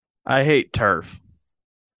I hate turf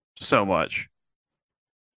so much,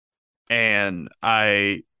 and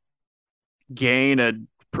I gain an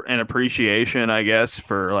appreciation, I guess,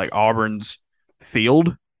 for like Auburn's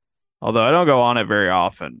field. Although I don't go on it very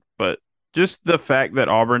often, but just the fact that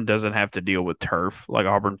Auburn doesn't have to deal with turf, like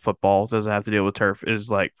Auburn football doesn't have to deal with turf, is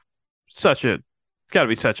like it's got to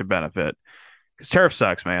be such a benefit. Because turf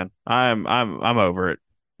sucks, man. I'm over it.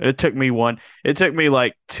 It took me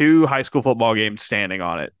like two high school football games standing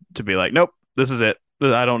on it to be like, nope, this is it.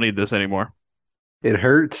 I don't need this anymore. It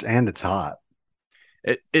hurts and it's hot.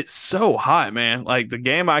 It's so hot, man. Like the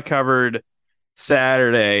game I covered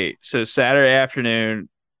Saturday, so Saturday afternoon,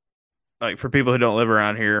 like for people who don't live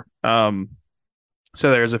around here, so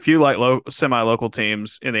there's a few like semi-local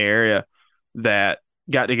teams in the area that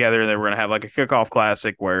got together and they were gonna have like a kickoff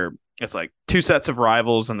classic where it's like two sets of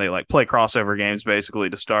rivals and they like play crossover games basically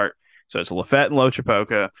to start. So it's Lafette and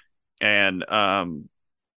Lochapoka and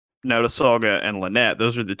Notasulga and Lynette.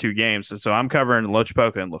 Those are the two games. And so I'm covering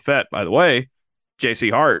Lochapoka and Lafette. By the way,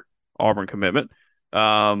 JC Hart, Auburn commitment,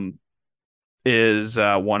 um, is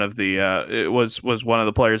one of the it was one of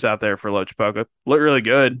the players out there for Lochapoka. Looked really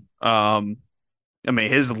good. I mean,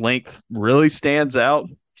 his length really stands out.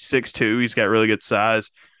 6'2", he's got really good size.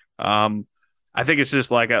 Um, I think it's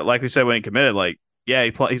just like we said when he committed, like yeah,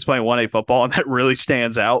 he's playing 1A football, and that really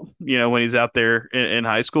stands out. You know, when he's out there in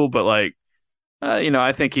high school, but like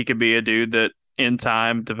I think he could be a dude that in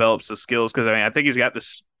time develops the skills because I mean I think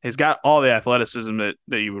he's got all the athleticism that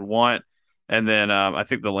you would want, and then I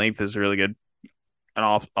think the length is really good,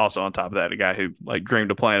 and also on top of that, a guy who like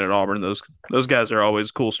dreamed of playing at Auburn. Those guys are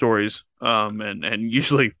always cool stories, and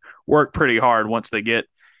usually work pretty hard once they get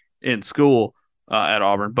in school at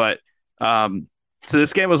Auburn. But so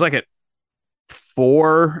this game was like at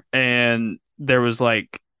 4, and there was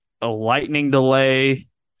like a lightning delay,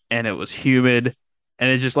 and it was humid, and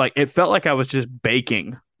it just like it felt like I was just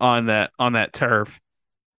baking on that turf.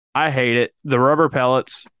 I hate it. The rubber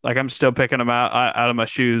pellets, like I'm still picking them out of my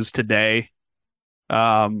shoes today.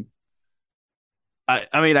 Um,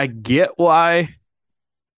 I mean, I get why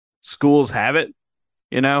schools have it,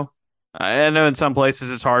 you know. I know in some places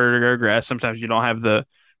it's harder to grow grass. Sometimes you don't have the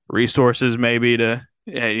resources maybe to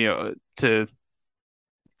to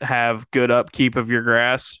have good upkeep of your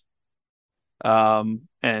grass. And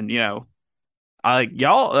I like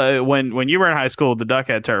y'all when you were in high school, the Duck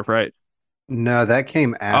had turf, right? No, that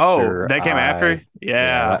came Oh, after that came after? yeah,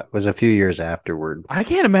 Yeah. that was a few years afterward. I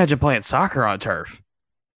can't imagine playing soccer on turf.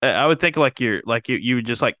 I would think like you would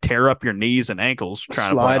just like tear up your knees and ankles trying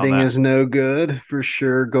to play on Sliding that. is no good for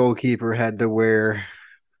sure. Goalkeeper had to wear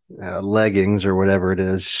leggings or whatever it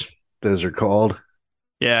is. Those are called.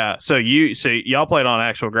 Yeah. So y'all played on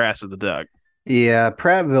actual grass at the Duck. Yeah,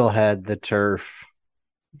 Prattville had the turf,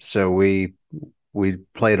 so we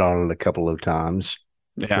played on it a couple of times.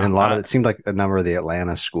 Yeah. And a lot of it seemed like a number of the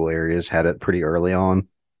Atlanta school areas had it pretty early on.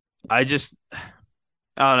 I just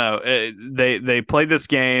I don't know. They played this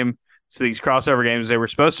game. So these crossover games they were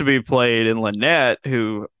supposed to be played in Lynette,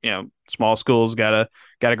 who small schools got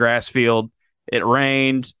a grass field. It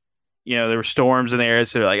rained. There were storms in the area,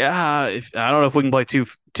 so they're like, if I don't know if we can play two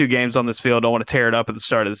games on this field. Don't want to tear it up at the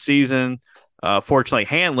start of the season. Fortunately,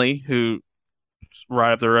 Hanley, who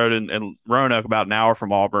right up the road in Roanoke, about an hour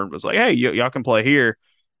from Auburn, was like, "Hey, y'all can play here,"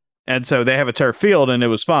 and so they have a turf field, and it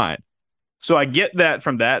was fine. So I get that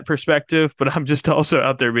from that perspective, but I'm just also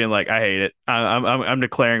out there being like, I hate it. I'm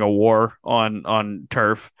declaring a war on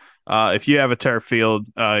turf. If you have a turf field,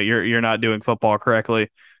 you're not doing football correctly.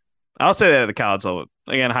 I'll say that at the college level.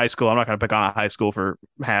 Again, high school, I'm not going to pick on a high school for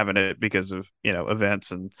having it because of events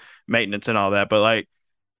and maintenance and all that. But like,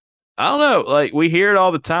 I don't know. Like we hear it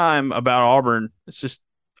all the time about Auburn. It's just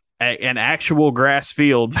an actual grass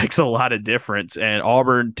field makes a lot of difference, and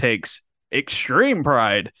Auburn takes extreme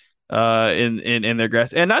pride in their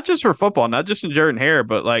grass, and not just for football, not just in Jordan Hare,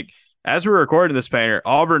 but like as we're recording this, Painter,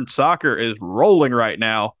 Auburn soccer is rolling right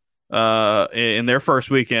now. In their first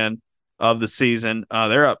weekend of the season,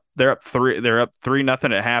 they're up 3-0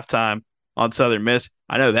 at halftime on Southern Miss.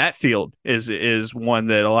 I know that field is one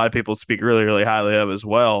that a lot of people speak really really highly of as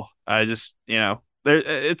well. I just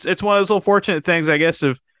it's one of those little fortunate things, I guess,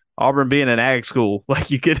 of Auburn being an ag school.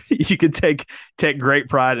 Like you could take great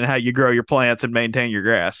pride in how you grow your plants and maintain your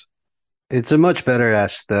grass. It's a much better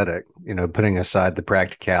aesthetic, putting aside the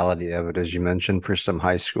practicality of it, as you mentioned, for some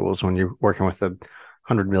high schools when you're working with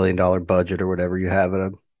 $100 million budget or whatever you have at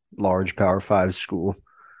a large Power Five school.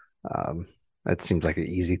 That seems like an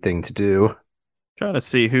easy thing to do. Trying to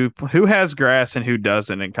see who has grass and who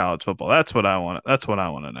doesn't in college football. That's what I want. That's what I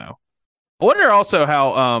want to know. I wonder also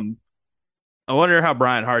how I wonder how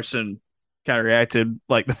Brian Harson. kind of reacted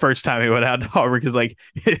like the first time he went out to Auburn because like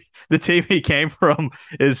the team he came from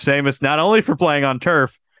is famous not only for playing on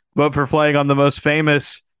turf, but for playing on the most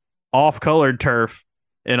famous off-colored turf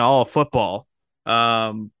in all of football.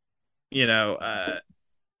 Um, you know,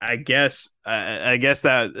 I guess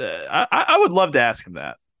that I would love to ask him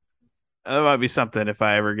that. That might be something if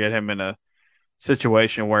I ever get him in a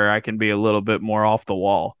situation where I can be a little bit more off the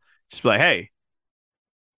wall. Just be like, hey,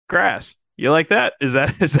 grass. You like that? Is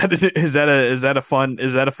that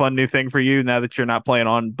a fun new thing for you now that you're not playing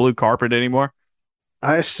on blue carpet anymore?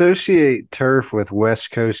 I associate turf with West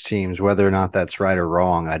Coast teams, whether or not that's right or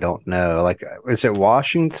wrong, I don't know. Like, is it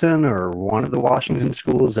Washington or one of the Washington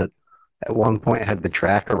schools that at one point had the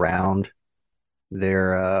track around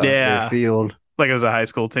their Yeah, field? like it was a high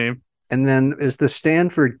school team. And then is the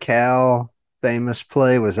Stanford Cal famous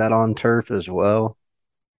play, was that on turf as well?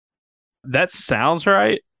 That sounds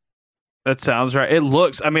right. That sounds right. It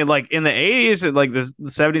looks. I mean, like in the '80s and like the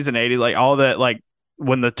 '70s and '80s, like all that, like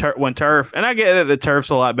when turf, and I get that the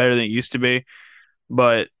turf's a lot better than it used to be,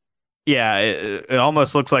 but yeah, it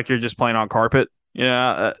almost looks like you're just playing on carpet,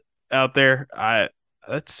 out there. I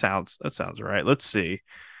that sounds right. Let's see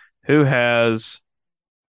who has.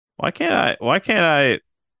 Why can't I? Why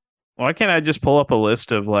can't I just pull up a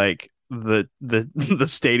list of like the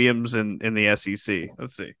stadiums in the SEC?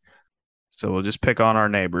 Let's see. So we'll just pick on our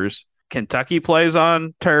neighbors. Kentucky plays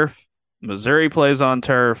on turf. Missouri plays on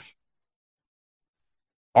turf.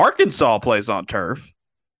 Arkansas plays on turf.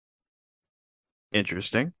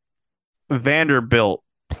 Interesting. Vanderbilt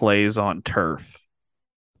plays on turf.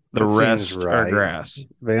 The That seems rest are right. grass.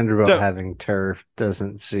 Vanderbilt So having turf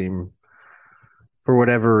doesn't seem, for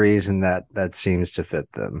whatever reason, that seems to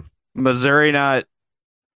fit them. Missouri not,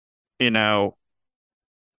 you know,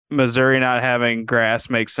 Missouri not having grass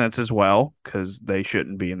makes sense as well because they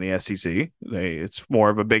shouldn't be in the SEC. It's more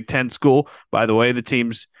of a Big Ten school. By the way, the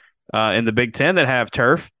teams in the Big Ten that have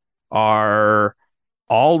turf are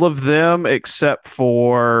all of them except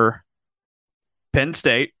for Penn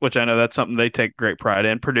State, which I know that's something they take great pride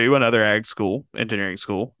in. Purdue, another ag school, engineering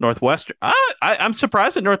school. Northwestern. I'm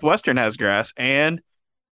surprised that Northwestern has grass, and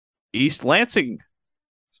East Lansing,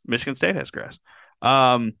 Michigan State has grass.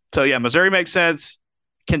 So yeah, Missouri makes sense.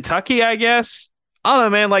 Kentucky, I guess. I don't know,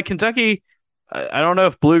 man. Like Kentucky, I don't know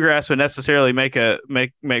if bluegrass would necessarily make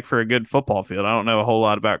for a good football field. I don't know a whole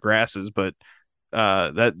lot about grasses, but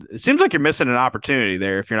that it seems like you're missing an opportunity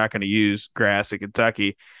there if you're not going to use grass at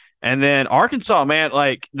Kentucky. And then Arkansas, man,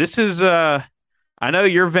 like this is I know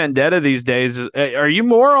your vendetta these days. Are you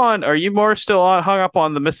more still hung up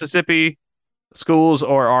on the Mississippi schools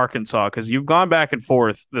or Arkansas? Because you've gone back and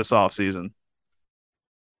forth this offseason.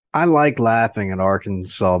 I like laughing at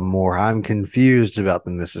Arkansas more. I'm confused about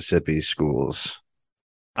the Mississippi schools.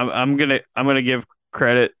 I'm gonna give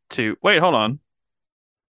credit to wait, hold on.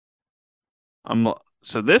 I'm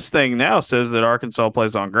so this thing now says that Arkansas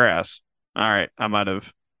plays on grass. All right, I might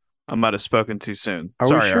have spoken too soon. Are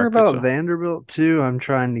we Sorry, sure about Arkansas. Vanderbilt too? I'm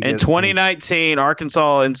trying to In get things. 2019,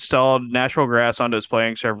 Arkansas installed natural grass onto its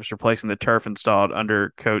playing surface, replacing the turf installed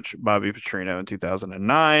under Coach Bobby Petrino in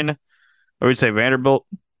 2009. I would say Vanderbilt.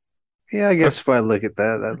 Yeah, I Okay. guess if I look at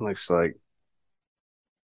that, that looks like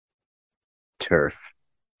turf.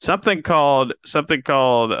 Something called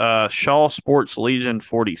Shaw Sports Legion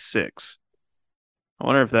 46. I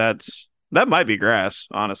wonder if that might be grass.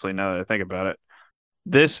 Honestly, now that I think about it,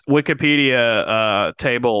 this Wikipedia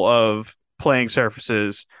table of playing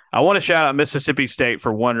surfaces. I want to shout out Mississippi State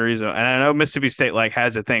for one reason, and I know Mississippi State like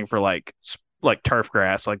has a thing for like turf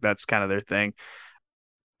grass, like that's kind of their thing.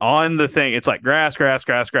 On the thing, it's like grass, grass,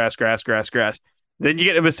 grass, grass, grass, grass, grass. Then you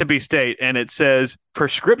get to Mississippi State, and it says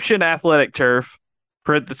prescription athletic turf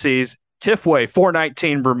 (parentheses Tifway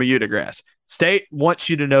 419 Bermuda grass). State wants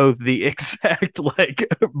you to know the exact like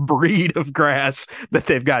breed of grass that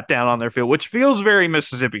they've got down on their field, which feels very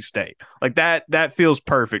Mississippi State. Like that feels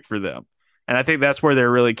perfect for them. And I think that's where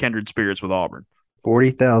they're really kindred spirits with Auburn.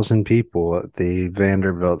 40,000 people at the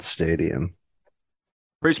Vanderbilt Stadium.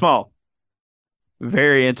 Pretty small,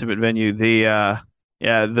 very intimate venue. The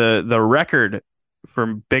record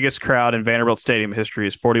from biggest crowd in Vanderbilt Stadium history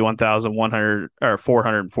is 41,100 or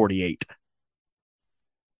 448.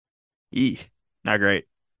 Not great.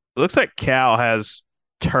 It looks like Cal has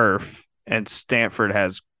turf and Stanford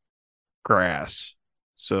has grass.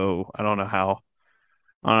 So I don't know how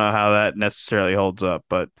that necessarily holds up,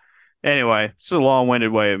 but anyway, it's a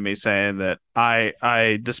long-winded way of me saying that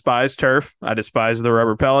I despise turf. I despise the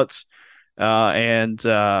rubber pellets. And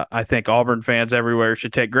I think Auburn fans everywhere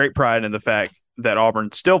should take great pride in the fact that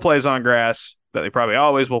Auburn still plays on grass, that they probably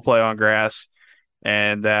always will play on grass,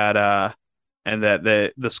 and that and that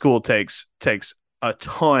the school takes a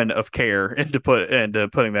ton of care into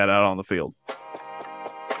putting that out on the field.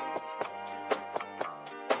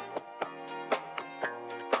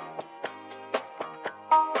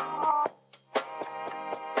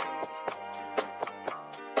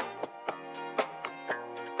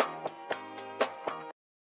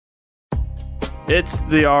 It's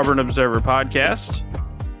the Auburn Observer Podcast,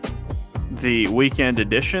 the weekend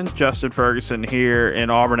edition. Justin Ferguson here in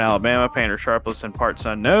Auburn, Alabama. Painter Sharpless in parts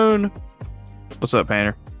unknown. What's up,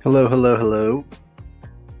 Painter? Hello, hello, hello.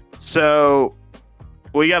 So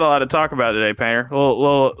we got a lot to talk about today, Painter.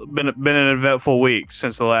 Been an eventful week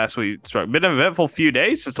since the last we spoke. Been an eventful few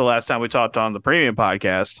days since the last time we talked on the premium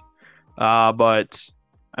podcast. But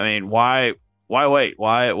I mean, why wait?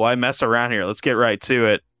 Why mess around here? Let's get right to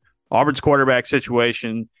it. Auburn's quarterback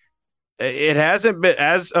situation. It hasn't been,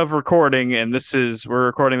 as of recording, and we're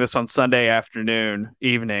recording this on Sunday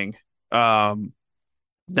evening. Not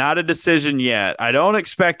a decision yet. I don't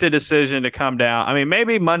expect a decision to come down. I mean,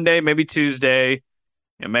 maybe Monday, maybe Tuesday,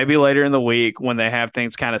 and maybe later in the week when they have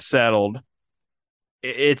things kind of settled.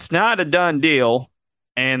 It's not a done deal,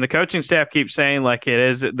 and the coaching staff keeps saying like it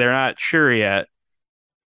is. They're not sure yet.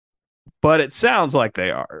 But it sounds like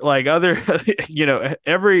they are. Like other,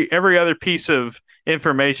 every other piece of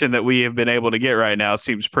information that we have been able to get right now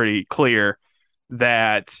seems pretty clear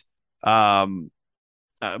that, barring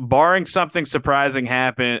something surprising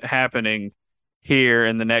happening here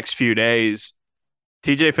in the next few days,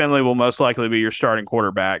 TJ Finley will most likely be your starting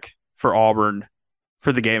quarterback for Auburn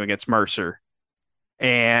for the game against Mercer,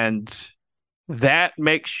 and that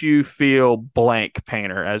makes you feel blank,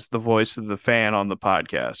 Painter, as the voice of the fan on the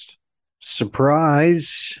podcast.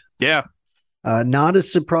 Surprise. Yeah. Not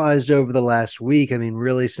as surprised over the last week. I mean,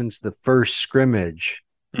 really, since the first scrimmage,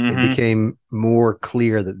 it became more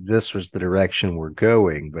clear that this was the direction we're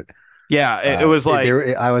going. But yeah, it was like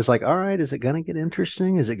I was like, all right, is it going to get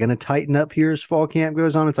interesting? Is it going to tighten up here as fall camp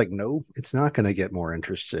goes on? It's like, no, it's not going to get more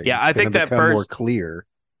interesting. Yeah, I think that more clear.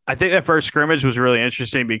 I think that first scrimmage was really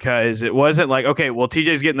interesting because it wasn't like, okay, well,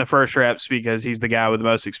 TJ's getting the first reps because he's the guy with the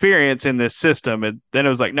most experience in this system. And then it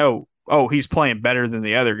was like, no, he's playing better than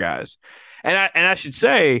the other guys. And I should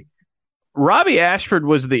say, Robbie Ashford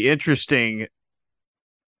was the interesting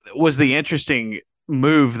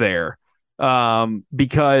move there.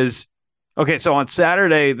 Because, okay, so on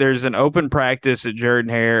Saturday, there's an open practice at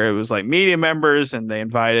Jordan-Hare. It was like media members, and they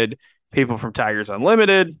invited people from Tigers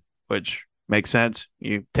Unlimited, which makes sense.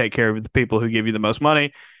 You take care of the people who give you the most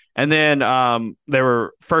money. And then there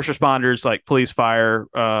were first responders like police, fire,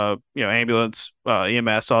 ambulance,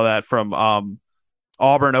 EMS, all that from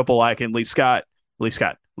Auburn, Opelika,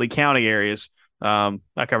 Lee County areas.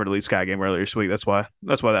 I covered a Lee Scott game earlier this week. That's why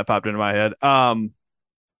that popped into my head. Auburn,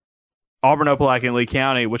 Opelika, and Lee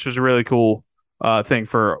County, which was a really cool thing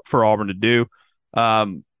for Auburn to do.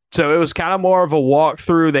 So it was kind of more of a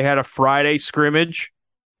walkthrough. They had a Friday scrimmage.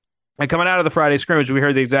 And coming out of the Friday scrimmage, we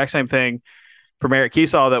heard the exact same thing from Eric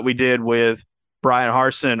Kiesau that we did with Brian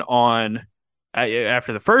Harsin on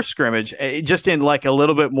after the first scrimmage, just in like a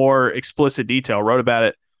little bit more explicit detail. Wrote about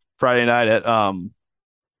it Friday night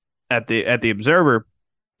at the Observer.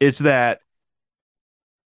 It's that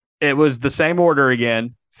it was the same order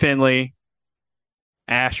again: Finley,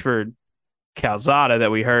 Ashford, Calzada that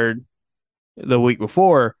we heard the week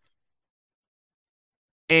before.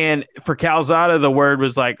 And for Calzada, the word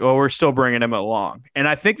was like, oh, we're still bringing him along. And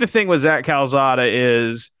I think the thing with Zach Calzada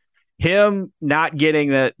is him not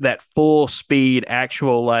getting that full speed,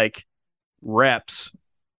 actual like reps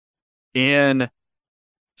in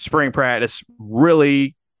spring practice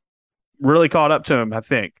really, really caught up to him, I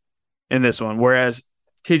think, in this one. Whereas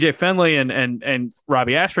TJ Finley and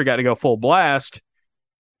Robbie Ashford got to go full blast.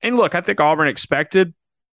 And look, I think Auburn expected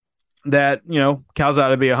that,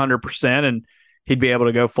 Calzada to be 100% and he'd be able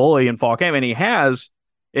to go fully in fall camp, and he has.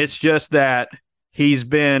 It's just that he's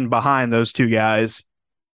been behind those two guys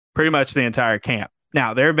pretty much the entire camp.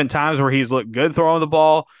 Now, there have been times where he's looked good throwing the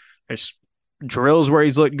ball. There's drills where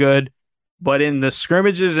he's looked good. But in the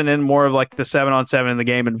scrimmages and in more of like the 7-on-7 in the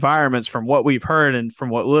game environments, from what we've heard and from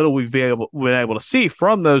what little we've been able to see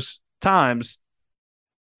from those times,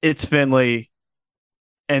 it's Finley,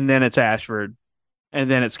 and then it's Ashford, and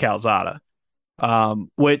then it's Calzada,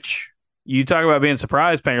 which – you talk about being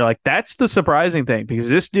surprised, Painter. Like, that's the surprising thing, because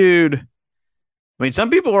this dude, I mean,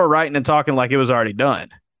 some people were writing and talking like it was already done.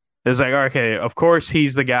 It's like, okay, of course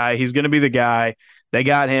he's the guy. He's going to be the guy. They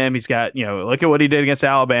got him. He's got, look at what he did against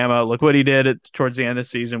Alabama. Look what he did towards the end of the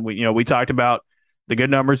season. We talked about the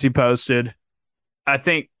good numbers he posted. I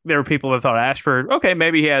think there were people that thought Ashford, okay,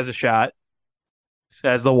 maybe he has a shot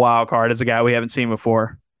as the wild card, as a guy we haven't seen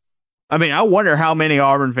before. I mean, I wonder how many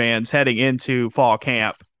Auburn fans heading into fall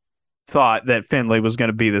camp thought that Finley was going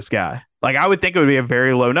to be this guy. Like, I would think it would be a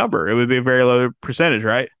very low number. It would be a very low percentage,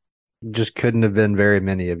 right? Just couldn't have been very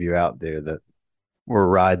many of you out there that were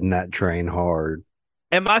riding that train hard.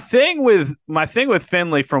 And my thing with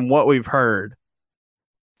Finley, from what we've heard,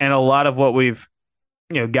 and a lot of what we've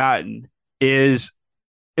gotten, is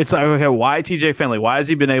it's like, okay, why TJ Finley? Why has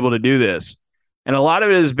he been able to do this? And a lot of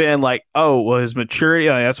it has been like, oh, well, his maturity.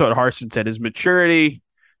 That's what Harsin said. His maturity,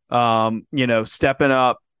 stepping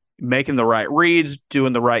up, making the right reads,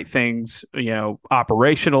 doing the right things,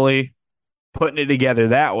 operationally, putting it together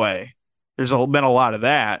that way. There's been a lot of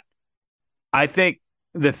that. I think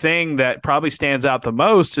the thing that probably stands out the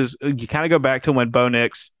most is you kind of go back to when Bo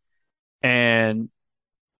Nix and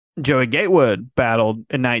Joey Gatewood battled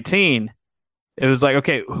in 19. It was like,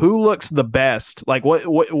 okay, who looks the best? Like,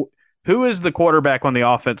 who is the quarterback when the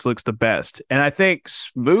offense looks the best? And I think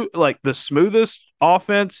the smoothest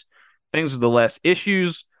offense, things with the less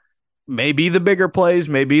issues, maybe the bigger plays,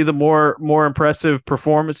 maybe the more impressive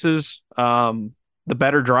performances, the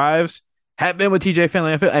better drives, have been with TJ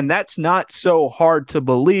Finley. And that's not so hard to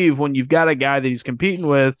believe when you've got a guy that he's competing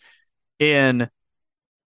with in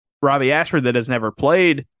Robbie Ashford that has never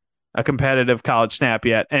played a competitive college snap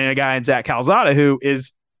yet, and a guy in Zach Calzada who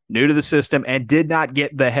is new to the system and did not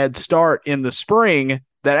get the head start in the spring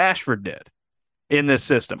that Ashford did in this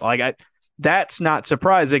system. That's not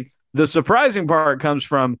surprising. The surprising part comes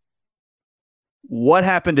from what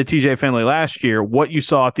happened to TJ Finley last year, what you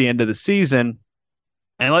saw at the end of the season.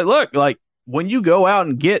 And look, when you go out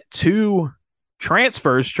and get 2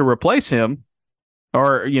 transfers to replace him,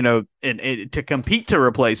 or, and to compete to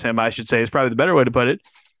replace him, I should say, is probably the better way to put it.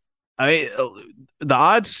 I mean, the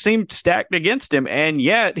odds seem stacked against him, and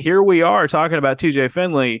yet here we are talking about TJ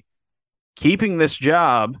Finley keeping this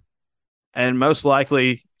job and most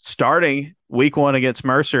likely starting week 1 against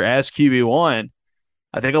Mercer as QB1.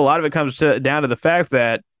 I think a lot of it comes down to the fact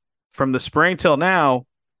that from the spring till now,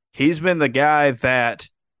 he's been the guy that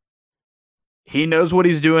he knows what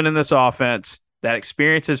he's doing in this offense. That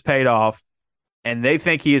experience has paid off, and they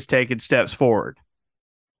think he has taken steps forward.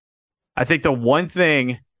 I think the one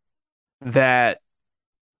thing that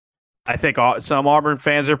I think some Auburn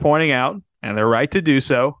fans are pointing out, and they're right to do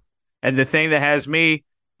so, and the thing that has me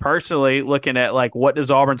personally looking at what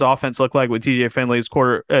does Auburn's offense look like with TJ Finley's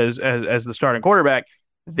as the starting quarterback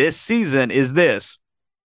this season is this.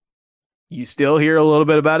 You still hear a little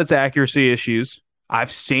bit about his accuracy issues.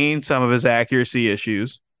 I've seen some of his accuracy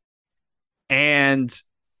issues. And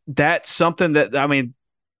that's something that, I mean,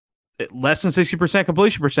 less than 60%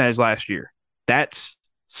 completion percentage last year. That's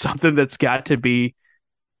something that's got to be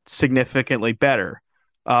significantly better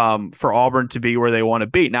for Auburn to be where they want to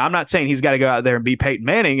be. Now, I'm not saying he's got to go out there and be Peyton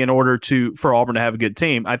Manning in order for Auburn to have a good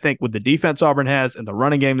team. I think with the defense Auburn has and the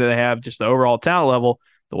running game that they have, just the overall talent level,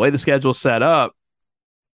 the way the schedule's set up,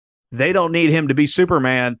 they don't need him to be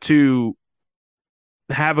Superman to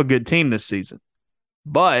have a good team this season.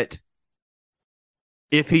 But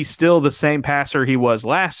if he's still the same passer he was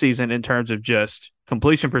last season in terms of just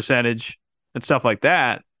completion percentage and stuff like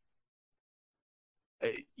that,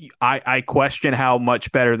 I question how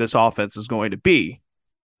much better this offense is going to be.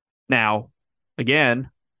 Now, again,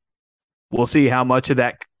 we'll see how much of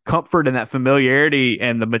that comfort and that familiarity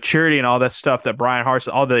and the maturity and all that stuff that Brian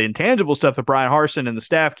Harsin, all the intangible stuff that Brian Harsin and the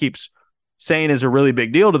staff keeps saying is a really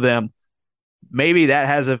big deal to them. Maybe that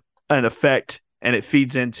has an effect and it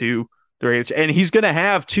feeds into the range. And he's going to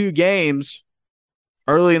have 2 games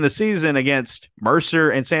early in the season against Mercer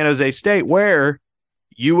and San Jose State where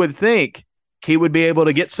you would think he would be able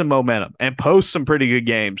to get some momentum and post some pretty good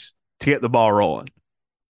games to get the ball rolling.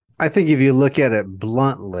 I think if you look at it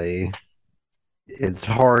bluntly, it's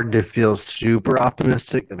hard to feel super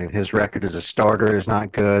optimistic. I mean, his record as a starter is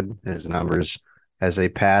not good. His numbers as a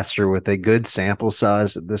passer with a good sample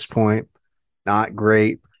size at this point, not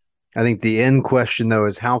great. I think the end question, though,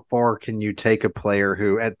 is how far can you take a player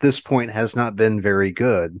who at this point has not been very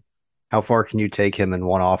good? How far can you take him in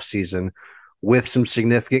one off season with some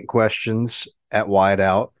significant questions at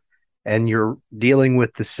wideout, and you're dealing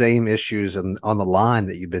with the same issues on the line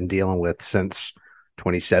that you've been dealing with since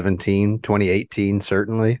 2017, 2018,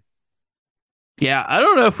 certainly? Yeah, I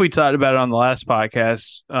don't know if we talked about it on the last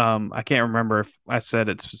podcast. I can't remember if I said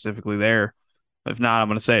it specifically there. If not, I'm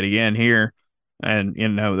going to say it again here, and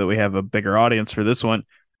that we have a bigger audience for this one.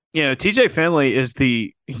 TJ Finley is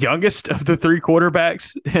the youngest of the 3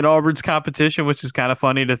 quarterbacks in Auburn's competition, which is kind of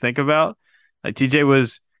funny to think about. TJ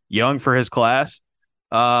was young for his class.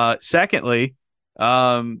 Secondly,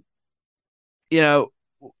 there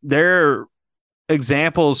are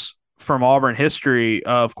examples from Auburn history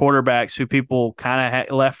of quarterbacks who people kind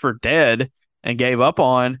of left for dead and gave up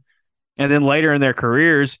on. And then later in their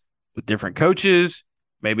careers with different coaches,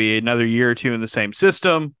 maybe another year or two in the same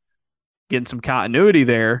system, getting some continuity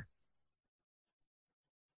there,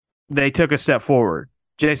 they took a step forward.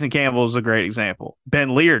 Jason Campbell is a great example.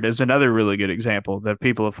 Ben Leard is another really good example that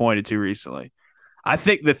people have pointed to recently. I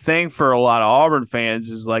think the thing for a lot of Auburn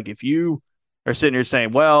fans is like if you are sitting here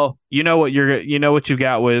saying, "Well, you know what you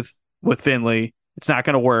got with Finley, it's not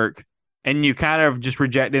going to work," and you kind of just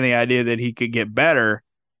rejecting the idea that he could get better.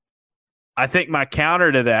 I think my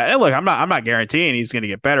counter to that, and look, I'm not guaranteeing he's going to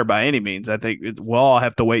get better by any means. I think we'll all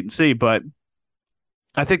have to wait and see. But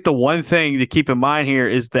I think the one thing to keep in mind here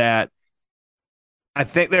is that I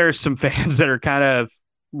think there are some fans that are kind of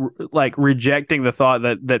like rejecting the thought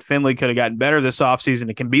that Finley could have gotten better this offseason.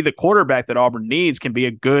 It can be the quarterback that Auburn needs, can be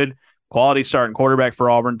a good quality starting quarterback for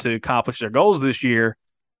Auburn to accomplish their goals this year.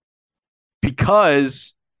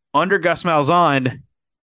 Because under Gus Malzahn,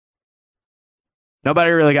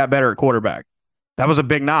 nobody really got better at quarterback. That was a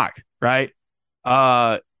big knock, right?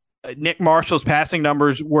 Nick Marshall's passing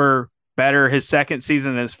numbers were better his second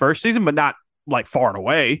season than his first season, but not like far and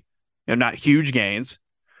away. Not huge gains.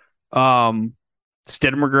 Stidham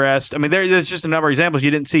regressed. I mean, there's just a number of examples.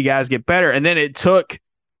 You didn't see guys get better. And then it took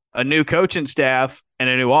a new coaching staff and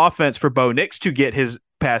a new offense for Bo Nix to get his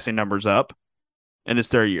passing numbers up in his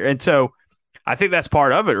third year. And so I think that's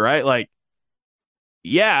part of it, right? Like,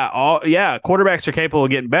 quarterbacks are capable of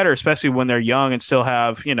getting better, especially when they're young and still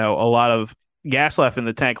have, a lot of gas left in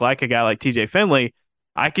the tank, like a guy like TJ Finley.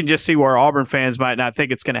 I can just see where Auburn fans might not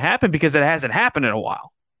think it's going to happen because it hasn't happened in a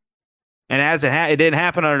while. And it didn't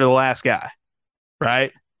happen under the last guy,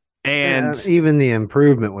 right? And even the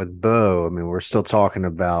improvement with Bo, I mean, we're still talking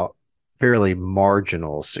about fairly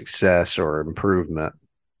marginal success or improvement.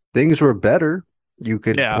 Things were better, you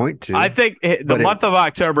could point to. I think the month of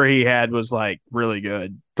October he had was like really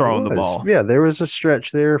good throwing the ball. Yeah, there was a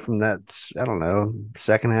stretch there from that, I don't know,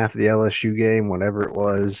 second half of the LSU game, whatever it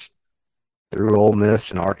was, through Ole Miss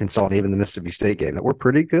and Arkansas and even the Mississippi State game that were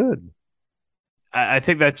pretty good. I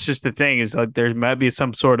think that's just the thing is like there might be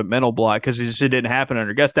some sort of mental block because it didn't happen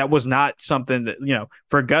under Gus. That was not something that,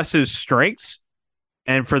 for Gus's strengths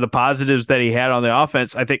and for the positives that he had on the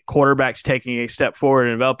offense, I think quarterbacks taking a step forward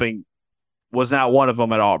and developing was not one of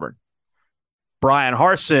them at Auburn. Bryan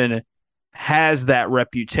Harsin has that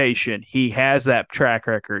reputation. He has that track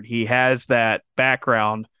record. He has that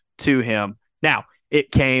background to him. Now,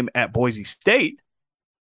 it came at Boise State.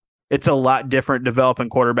 It's a lot different developing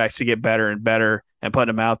quarterbacks to get better and better and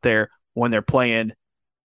putting them out there when they're playing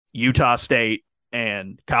Utah State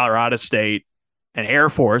and Colorado State and Air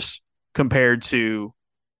Force compared to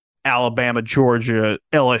Alabama, Georgia,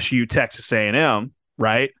 LSU, Texas A&M,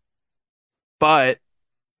 right? But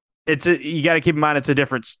you got to keep in mind it's a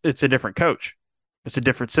different coach. It's a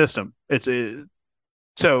different system.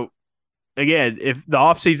 So again, if the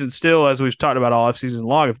offseason still, as we've talked about all offseason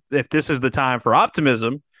long, if this is the time for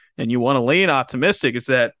optimism, and you want to lean optimistic, is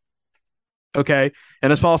that, okay,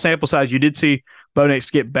 in a small sample size, you did see Bo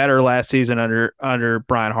Nix get better last season under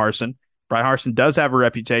Bryan Harsin. Bryan Harsin does have a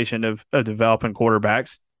reputation of developing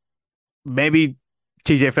quarterbacks. Maybe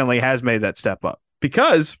TJ Finley has made that step up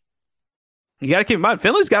because you got to keep in mind,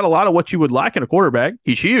 Finley's got a lot of what you would like in a quarterback.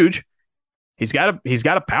 He's huge. He's got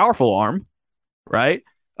a powerful arm, right?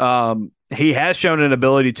 He has shown an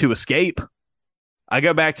ability to escape. I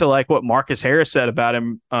go back to like what Marcus Harris said about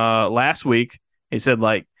him last week. He said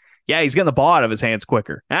like, yeah, he's getting the ball out of his hands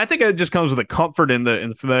quicker. And I think it just comes with the comfort in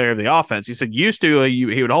the familiarity of the offense. He said used to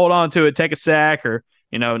he would hold on to it, take a sack, or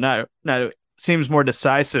not seems more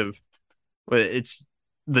decisive. But it's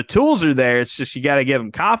the tools are there. It's just you got to give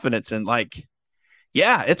him confidence. And like,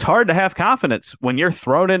 yeah, it's hard to have confidence when you're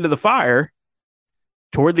thrown into the fire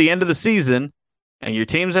toward the end of the season and your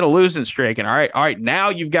team's in a losing streak. And all right, now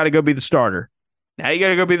you've got to go be the starter. Now you got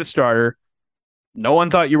to go be the starter. No one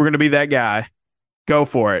thought you were going to be that guy. Go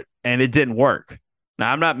for it. And it didn't work.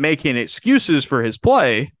 Now, I'm not making excuses for his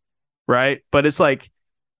play, right? But it's like,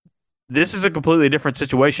 this is a completely different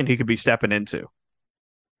situation he could be stepping into.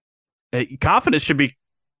 Confidence should be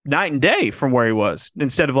night and day from where he was,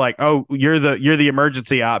 instead of like, oh, you're the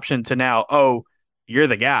emergency option, to now, oh, you're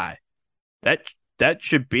the guy. That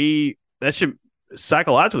should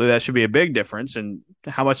psychologically, that should be a big difference. And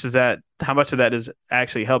how much of that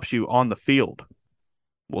actually helps you on the field?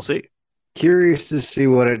 We'll see. Curious to see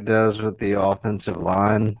what it does with the offensive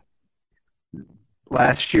line.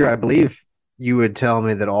 Last year, I believe you would tell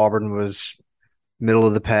me that Auburn was middle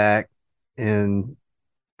of the pack in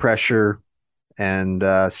pressure, and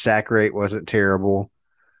sack rate wasn't terrible.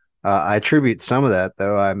 I attribute some of that,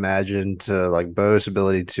 though, I imagine, to like Bo's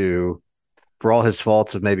ability to, for all his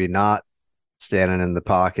faults of maybe not standing in the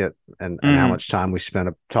pocket and how Mm-hmm. much time we spent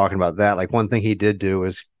talking about that. Like one thing he did do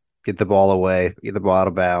was get the ball away, get the ball out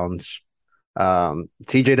of bounds.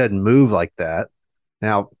 TJ doesn't move like that.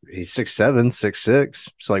 Now he's 6'7", 6'6".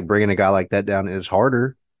 So like bringing a guy like that down is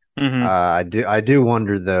harder. Mm-hmm. I do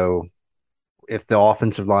wonder though if the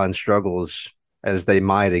offensive line struggles as they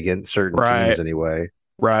might against certain teams Right. anyway,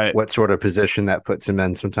 Right. what sort of position that puts him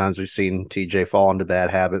in. Sometimes we've seen TJ fall into bad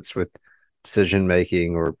habits with decision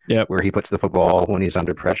making or Yep. where he puts the football when he's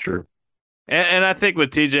under pressure. And I think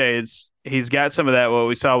with TJ, he's got some of that what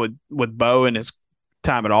we saw with Bo in his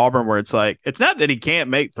time at Auburn, where it's like it's not that he can't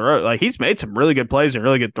make throws. Like he's made some really good plays and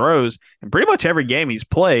really good throws, and pretty much every game he's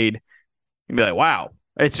played, you'd be like, wow.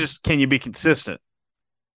 It's just can you be consistent?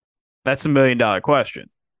 That's $1 million question.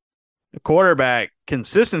 The quarterback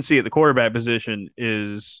consistency at the quarterback position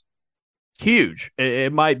is huge.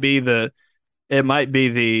 It might be the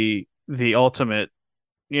ultimate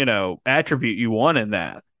attribute you want in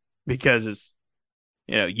that because it's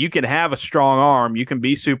you can have a strong arm, you can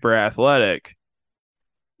be super athletic,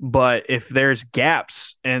 but if there's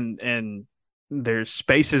gaps and there's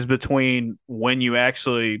spaces between when you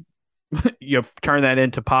actually turn that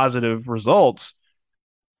into positive results,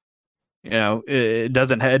 it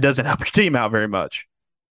doesn't help your team out very much.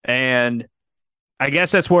 And I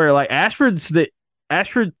guess that's where like Ashford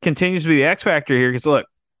continues to be the X factor here because look,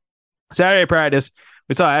 Saturday practice,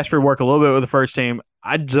 we saw Ashford work a little bit with the first team.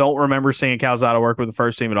 I don't remember seeing Calzada work with the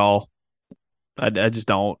first team at all. I just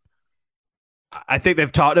don't. I think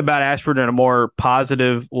they've talked about Ashford in a more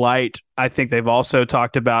positive light. I think they've also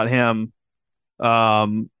talked about him.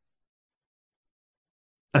 Um,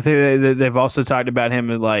 I think they've also talked about him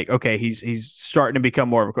and like, okay, he's starting to become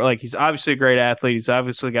more of a like he's obviously a great athlete. He's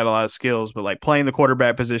obviously got a lot of skills, but like playing the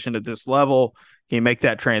quarterback position at this level, can you make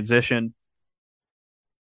that transition?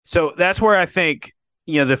 So that's where I think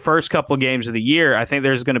the first couple of games of the year, I think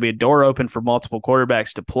there's going to be a door open for multiple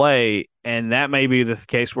quarterbacks to play, and that may be the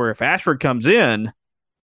case where if Ashford comes in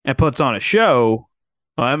and puts on a show,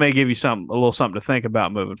 well, that may give you a little something to think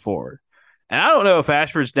about moving forward. And I don't know if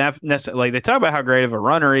Ashford's necessarily like they talk about how great of a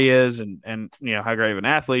runner he is, and how great of an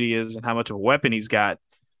athlete he is, and how much of a weapon he's got,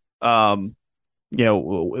 um,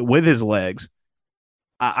 with his legs.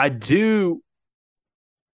 I do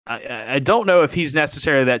I don't know if he's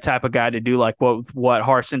necessarily that type of guy to do like what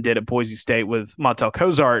Harsin did at Boise State with Montel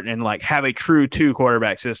Cozart and like have a true two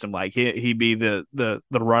quarterback system. Like he be the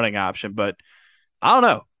running option, but I don't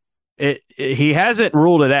know. He hasn't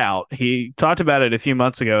ruled it out. He talked about it a few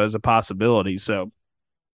months ago as a possibility. So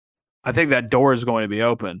I think that door is going to be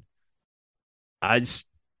open. I just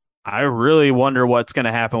I really wonder what's going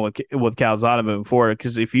to happen with Calzada moving forward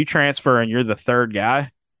because if you transfer and you're the third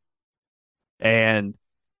guy and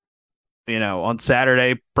on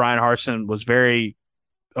Saturday, Brian Harsin was very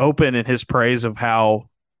open in his praise of how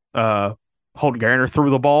Holden Garner threw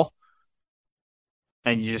the ball.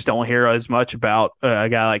 And you just don't hear as much about a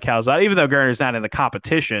guy like Calzada, even though Garner's not in the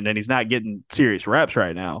competition and he's not getting serious reps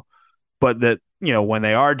right now. But that, when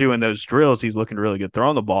they are doing those drills, he's looking really good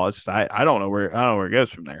throwing the ball. It's just, I don't know where it goes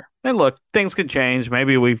from there. And look, things can change.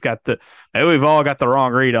 Maybe we've all got the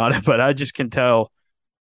wrong read on it, but I just can tell,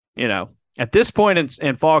 at this point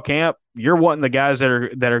in fall camp, you're wanting the guys that are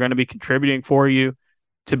going to be contributing for you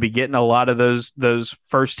to be getting a lot of those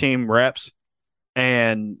first team reps.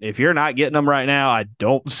 And if you're not getting them right now, I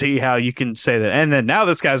don't see how you can say that. And then now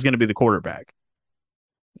this guy's going to be the quarterback.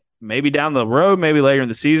 Maybe down the road, maybe later in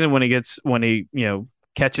the season when he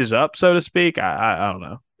catches up, so to speak. I don't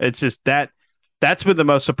know. It's just that's been the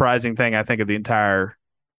most surprising thing I think of the entire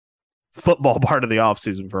football part of the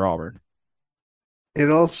offseason for Auburn. It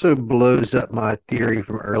also blows up my theory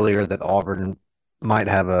from earlier that Auburn might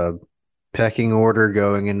have a pecking order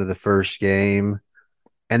going into the first game.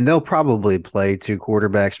 And they'll probably play two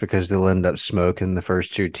quarterbacks because they'll end up smoking the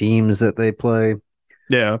first two teams that they play.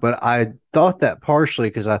 Yeah. But I thought that partially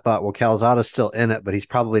because I thought, well, Calzada's still in it, but he's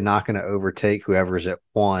probably not going to overtake whoever's at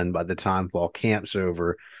one by the time fall camp's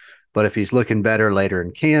over. But if he's looking better later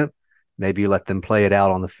in camp, maybe you let them play it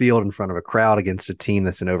out on the field in front of a crowd against a team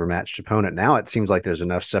that's an overmatched opponent. Now it seems like there's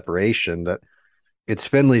enough separation that it's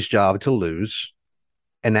Finley's job to lose.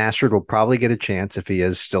 And Ashford will probably get a chance if he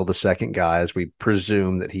is still the second guy, as we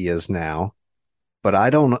presume that he is now. But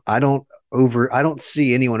I don't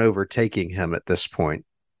see anyone overtaking him at this point.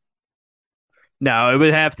 No, it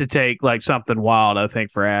would have to take like something wild, I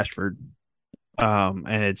think, for Ashford. And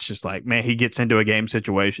it's just like, man, he gets into a game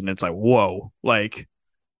situation. It's like, whoa, like,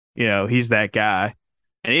 he's that guy.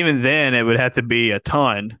 And even then, it would have to be a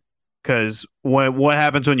ton. Because what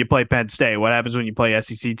happens when you play Penn State? What happens when you play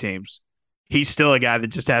SEC teams? He's still a guy that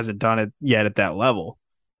just hasn't done it yet at that level,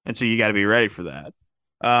 and so you got to be ready for that.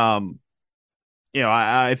 I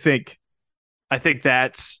think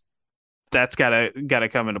that's gotta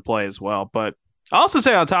come into play as well. But I also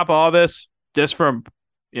say on top of all this, just from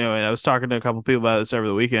and I was talking to a couple people about this over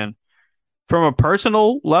the weekend, from a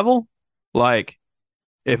personal level, like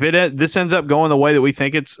if this ends up going the way that we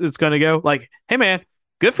think it's going to go, like, hey man,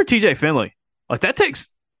 good for TJ Finley. Like that takes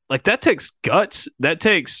guts. That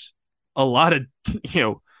takes a lot of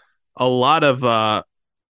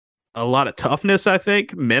a lot of toughness, I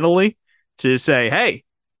think, mentally, to say, hey,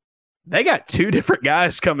 they got two different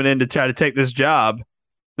guys coming in to try to take this job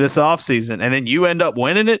this offseason, and then you end up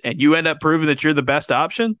winning it and you end up proving that you're the best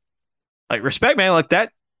option. Like, respect, man. Like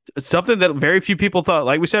that, something that very few people thought,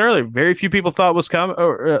 like we said earlier, very few people thought was coming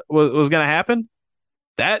or was going to happen.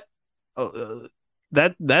 That's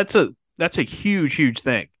a huge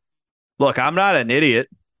thing. Look, I'm not an idiot.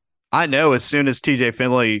 I know as soon as TJ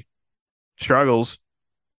Finley struggles,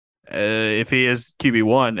 if he is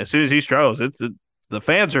QB1, as soon as he struggles, the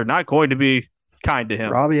fans are not going to be kind to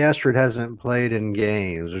him. Robbie Ashford hasn't played in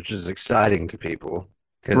games, which is exciting to people.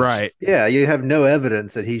 Right. Yeah, you have no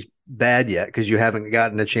evidence that he's bad yet because you haven't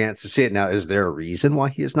gotten a chance to see it. Now, is there a reason why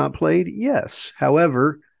he has not played? Yes.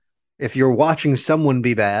 However, if you're watching someone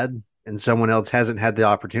be bad and someone else hasn't had the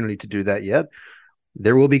opportunity to do that yet,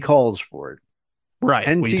 there will be calls for it. Right.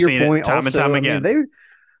 And to your point, time also, and time again.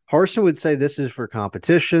 Harsin would say this is for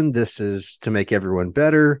competition. This is to make everyone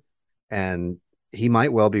better. And he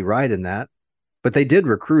might well be right in that. But they did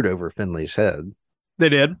recruit over Finley's head. They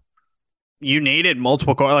did. You needed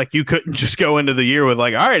multiple calls. Like, you couldn't just go into the year with,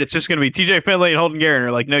 like, all right, it's just going to be TJ Finley and Holden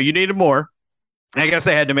Geriner. Like, no, you needed more. I guess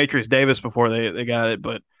they had Demetrius Davis before they got it,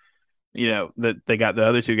 but, that they got the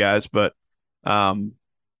other two guys. But, yeah,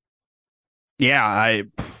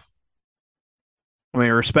 I mean,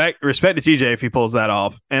 respect to TJ if he pulls that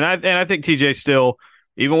off. And I think TJ still,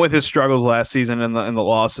 even with his struggles last season and the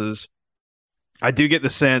losses, I do get the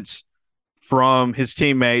sense from his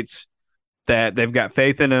teammates that they've got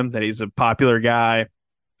faith in him, that he's a popular guy.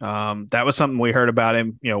 That was something we heard about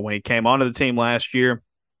him, when he came onto the team last year.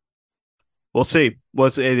 We'll see.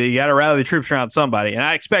 You got to rally the troops around somebody. And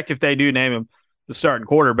I expect if they do name him the starting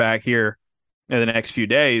quarterback here in the next few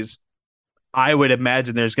days, I would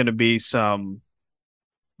imagine there's going to be some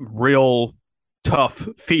real tough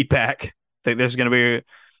feedback. I think there's going to be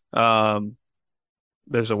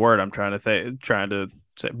there's a word I'm trying to say,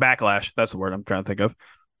 backlash. That's the word I'm trying to think of,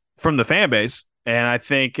 from the fan base. And I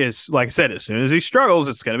think it's, like I said, as soon as he struggles,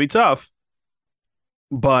 it's going to be tough.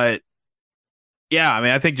 But yeah, I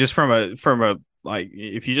mean, I think just from a like,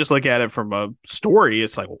 if you just look at it from a story,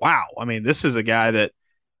 it's like, wow. I mean, this is a guy that,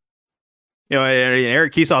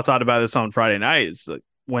 Eric Kiesau talked about this on Friday night. It's like,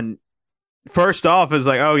 when first off is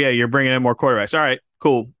like, oh yeah, you're bringing in more quarterbacks. All right,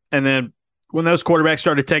 cool. And then when those quarterbacks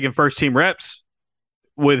started taking first team reps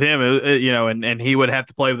with him, and he would have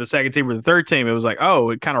to play with the second team or the third team, it was like, oh,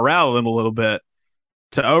 it kind of rattled him a little bit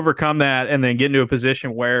to overcome that and then get into a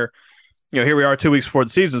position where, here we are 2 weeks before the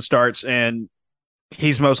season starts and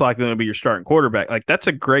he's most likely going to be your starting quarterback. Like, that's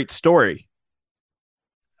a great story.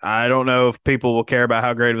 I don't know if people will care about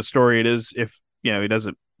how great of a story it is if, he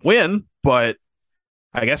doesn't win, but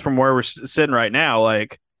I guess from where we're sitting right now,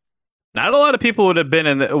 like, not a lot of people would have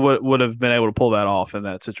been would have been able to pull that off in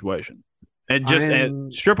that situation. And just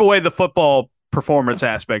and strip away the football performance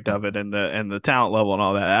aspect of it and the talent level and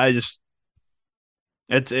all that.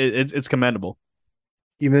 It's commendable.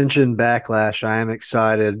 You mentioned backlash. I am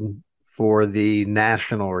excited for the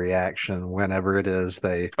national reaction whenever it is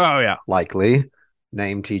they likely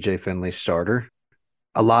name TJ Finley starter.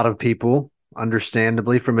 A lot of people,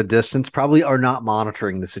 understandably from a distance, probably are not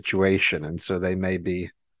monitoring the situation, and so they may be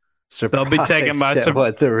surprised. They'll be taken by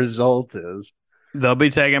what the result is. They'll be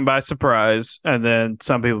taken by surprise, and then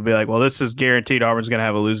some people will be like, well, this is guaranteed Auburn's going to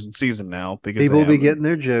have a losing season now. Because people will be getting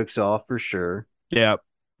their jokes off for sure. Yeah.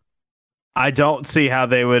 I don't see how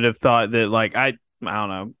they would have thought that, like, I don't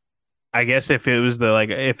know. I guess if it was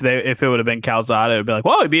if it would have been Calzada, it would be like,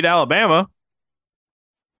 well, he beat Alabama.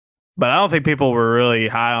 But I don't think people were really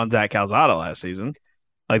high on Zach Calzada last season.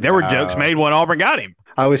 Like, there were jokes made when Auburn got him.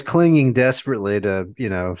 I was clinging desperately to,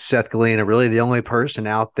 Seth Galina, really the only person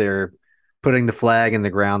out there putting the flag in the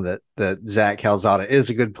ground that Zach Calzada is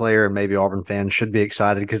a good player and maybe Auburn fans should be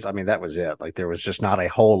excited because, I mean, that was it. Like, there was just not a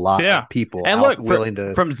whole lot of people willing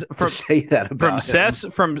to say that about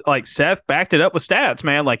him. Seth backed it up with stats,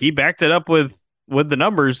 man. Like, he backed it up with the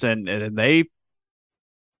numbers and they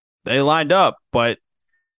lined up. But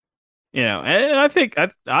And I think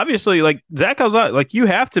obviously, like Zach Calzada, like you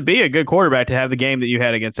have to be a good quarterback to have the game that you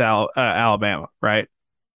had against Alabama, right?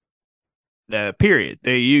 Period.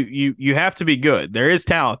 You have to be good. There is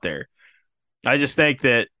talent there. I just think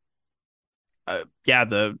that, yeah,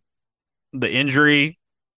 the injury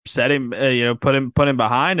set him, put him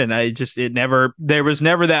behind, and there was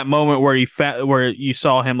never that moment where where you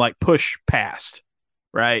saw him like push past,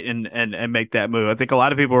 right, and make that move. I think a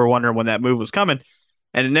lot of people were wondering when that move was coming,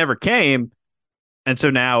 and it never came, and so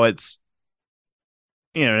now it's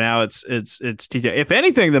TJ. If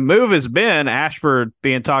anything, the move has been Ashford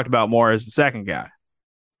being talked about more as the second guy,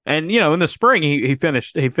 and in the spring he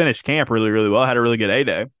finished camp really really well, had a really good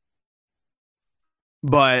A-Day,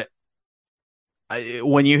 but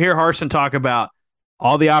when you hear Harsin talk about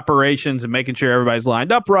all the operations and making sure everybody's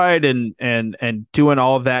lined up right and doing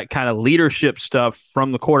all of that kind of leadership stuff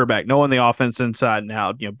from the quarterback, knowing the offense inside and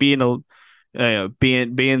out, being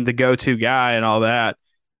the go-to guy and all that,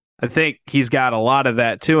 I think he's got a lot of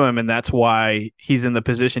that to him, and that's why he's in the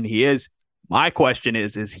position he is. My question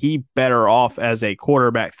is he better off as a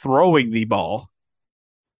quarterback throwing the ball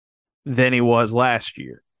than he was last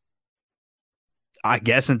year? I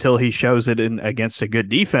guess until he shows it against a good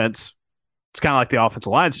defense. It's kind of like the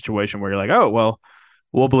offensive line situation where you're like, oh, well,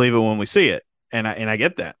 we'll believe it when we see it. And I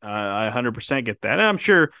get that. I 100% get that. And I'm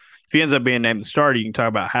sure if he ends up being named the starter, you can talk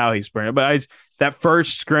about how he's bringing it. But that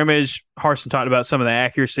first scrimmage, Harsin talked about some of the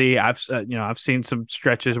accuracy. I've seen some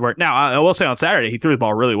stretches where, now I will say on Saturday, he threw the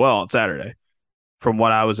ball really well on Saturday from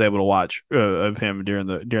what I was able to watch of him during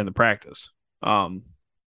the practice.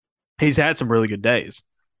 He's had some really good days.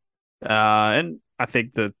 And I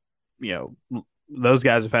think that, those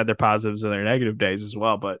guys have had their positives and their negative days as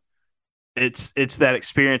well, but it's that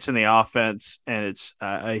experience in the offense, and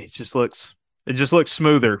it just looks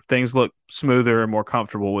smoother. Things look smoother and more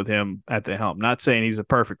comfortable with him at the helm. Not saying he's a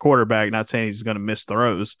perfect quarterback, not saying he's going to miss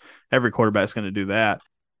throws. Every quarterback's going to do that,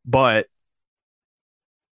 but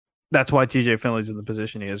that's why TJ Finley's in the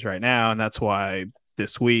position he is right now, and that's why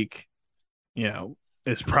this week,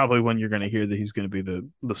 is probably when you're going to hear that he's going to be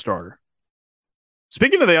the starter.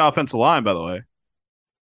 Speaking of the offensive line, by the way,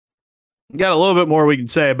 got a little bit more we can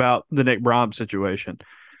say about the Nick Brahms situation.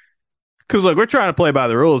 Because, look, we're trying to play by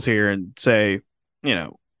the rules here and say,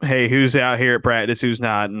 hey, who's out here at practice, who's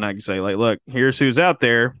not? And I can say, like, look, here's who's out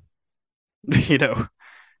there. I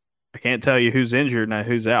can't tell you who's injured and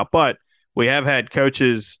who's out. But we have had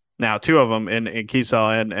coaches, now two of them, in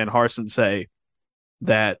Kiesau and Harsin, say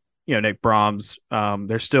that, Nick Brahms,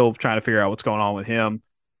 they're still trying to figure out what's going on with him.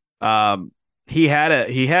 He had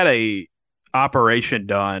a operation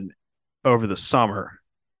done over the summer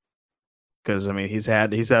because he's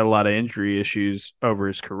had a lot of injury issues over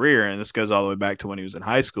his career, and this goes all the way back to when he was in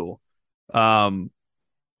high school. And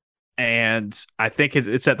I think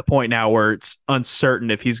it's at the point now where it's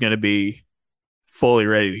uncertain if he's going to be fully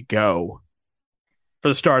ready to go for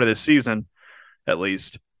the start of this season, at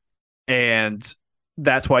least. And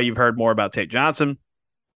that's why you've heard more about Tate Johnson.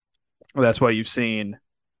 That's why you've seen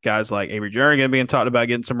guys like Avery Jernigan being talked about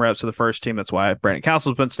getting some reps for the first team. That's why Brandon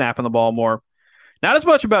Council's been snapping the ball more. Not as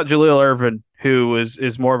much about Jaleel Irvin, who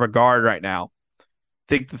is more of a guard right now. I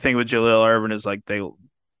think the thing with Jaleel Irvin is like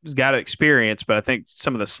he's got experience, but I think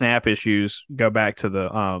some of the snap issues go back to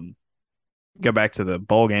the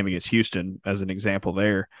bowl game against Houston as an example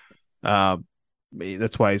there.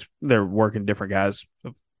 That's why they're working different guys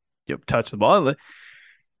touch the ball.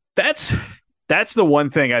 That's the one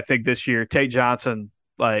thing I think this year. Tate Johnson's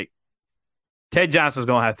going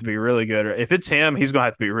to have to be really good. If it's him, he's going to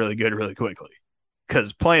have to be really good really quickly.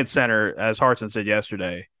 Because playing center, as Harsin said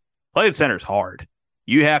yesterday, playing center is hard.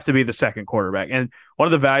 You have to be the second quarterback. And one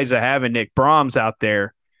of the values of having Nick Brahms out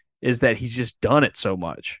there is that he's just done it so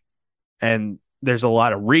much. And there's a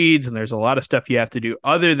lot of reads and there's a lot of stuff you have to do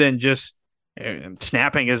other than just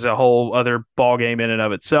snapping is a whole other ball game in and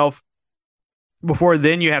of itself. Before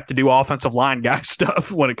then, you have to do offensive line guy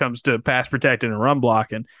stuff when it comes to pass protecting and run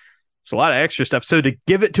blocking. It's a lot of extra stuff. So to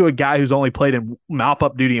give it to a guy who's only played in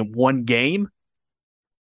mop-up duty in one game,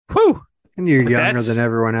 whew. And you're younger than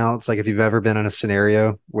everyone else. Like if you've ever been in a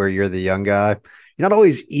scenario where you're the young guy, you're not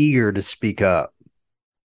always eager to speak up.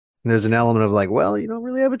 And there's an element of like, well, you don't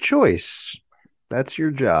really have a choice. That's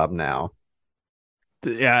your job now.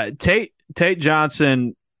 Yeah, Tate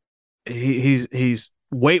Johnson, he's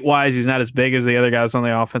weight-wise, he's not as big as the other guys on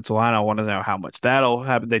the offensive line. I want to know how much that'll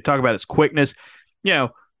happen. They talk about his quickness.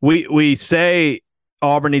 We say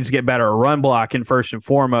Auburn needs to get better at run blocking first and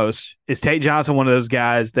foremost. Is Tate Johnson one of those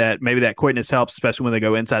guys that maybe that quickness helps, especially when they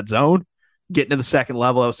go inside zone, getting to the second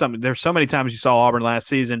level of something? There's so many times you saw Auburn last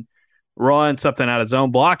season run something out of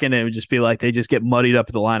zone blocking, and it would just be like they just get muddied up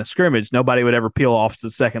at the line of scrimmage. Nobody would ever peel off to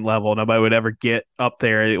the second level. Nobody would ever get up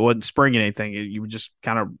there. It wasn't springing anything. You would just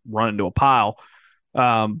kind of run into a pile.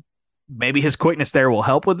 Maybe his quickness there will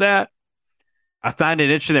help with that. I find it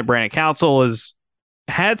interesting that Brandon Council has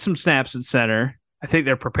had some snaps at center. I think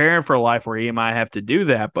they're preparing for a life where he might have to do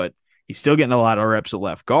that, but he's still getting a lot of reps at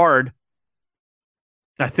left guard.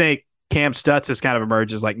 I think Cam Stutz has kind of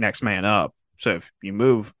emerged as like next man up. So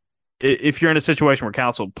if you're in a situation where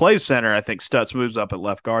Council plays center, I think Stutz moves up at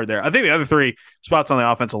left guard there. I think the other three spots on the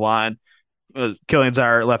offensive line, Killian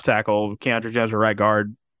Zaire at left tackle, Keandre Jones at right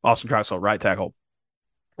guard, Austin Troxell at right tackle.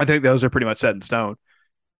 I think those are pretty much set in stone.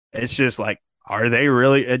 It's just like, are they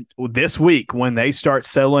really this week when they start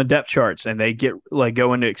settling depth charts and they get like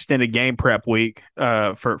go into extended game prep week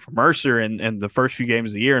for Mercer and the first few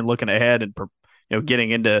games of the year and looking ahead and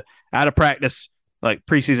getting into out of practice, like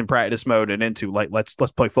preseason practice mode and into like let's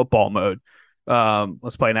play football mode,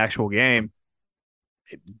 let's play an actual game.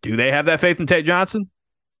 Do they have that faith in Tate Johnson?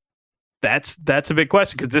 That's a big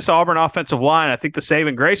question, because this Auburn offensive line, I think the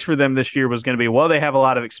saving grace for them this year was going to be, well, they have a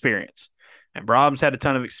lot of experience. And Brahms had a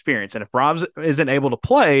ton of experience. And if Brahms isn't able to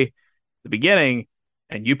play the beginning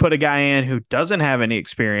and you put a guy in who doesn't have any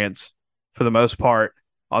experience for the most part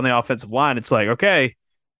on the offensive line, it's like, okay,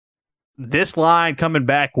 this line coming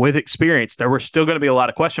back with experience, there were still going to be a lot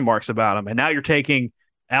of question marks about him. And now you're taking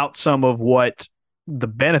out some of what the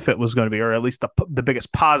benefit was going to be, or at least the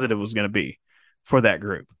biggest positive was going to be for that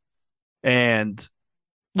group. And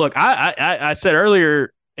look, I said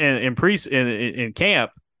earlier in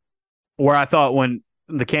camp, where I thought when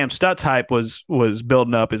the Cam Stutz hype was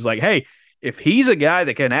building up is like, hey, if he's a guy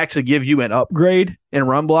that can actually give you an upgrade in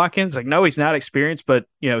run blocking, it's like, no, he's not experienced, but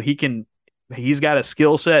he's got a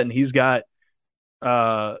skill set and he's got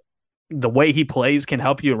the way he plays can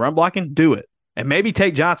help you in run blocking, do it. And maybe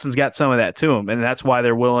Tate Johnson's got some of that to him, and that's why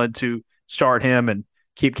they're willing to start him and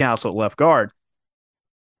keep Council at left guard.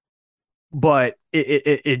 But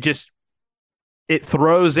it just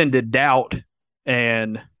throws into doubt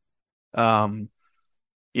and I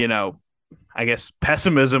guess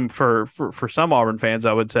pessimism for some Auburn fans,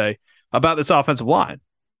 I would say, about this offensive line,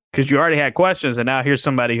 because you already had questions, and now here's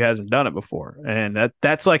somebody who hasn't done it before, and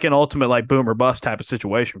that's like an ultimate like boom or bust type of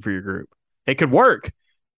situation for your group. It could work.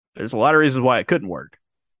 There's a lot of reasons why it couldn't work.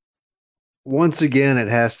 Once again, it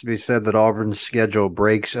has to be said that Auburn's schedule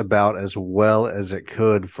breaks about as well as it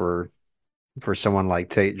could for someone like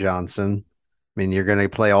Tate Johnson. I mean, you're going to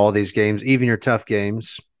play all these games, even your tough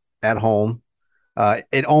games, at home.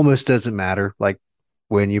 It almost doesn't matter. Like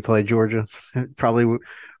when you play Georgia, it probably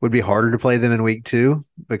would be harder to play them in week 2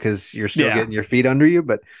 because you're still getting your feet under you.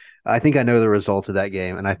 But I think I know the results of that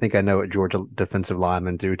game, and I think I know what Georgia defensive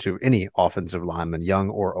linemen do to any offensive lineman, young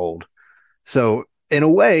or old. So in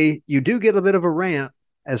a way, you do get a bit of a ramp,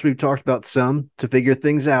 as we've talked about some, to figure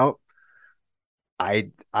things out.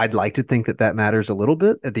 I'd like to think that matters a little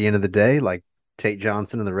bit at the end of the day, like Tate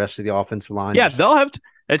Johnson and the rest of the offensive line. Yeah, they'll have to.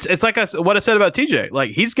 It's like what I said about TJ.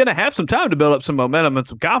 Like, he's going to have some time to build up some momentum and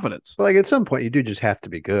some confidence. But like at some point, you do just have to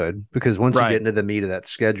be good, because once you get into the meat of that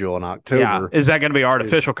schedule in October, is that going to be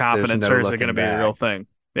artificial confidence, or is it going to be a real thing?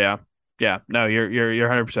 Yeah. No, you're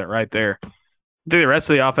 100% right there. I think the rest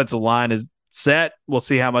of the offensive line is set. We'll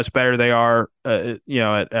see how much better they are, at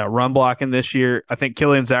run blocking this year. I think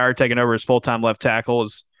Killian Zaire taking over as full-time left tackle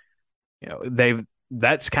is,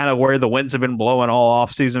 that's kind of where the winds have been blowing all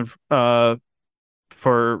offseason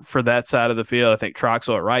for that side of the field. I think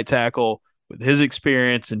Troxell at right tackle, with his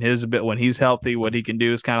experience and his when he's healthy, what he can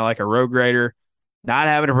do is kind of like a road grader, not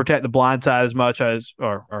having to protect the blind side as much as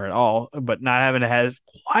or at all, but not having to have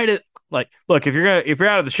quite a like. Look, if you're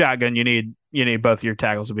out of the shotgun, you need both your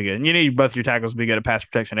tackles to be good, and you need both your tackles to be good at pass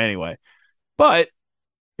protection anyway. But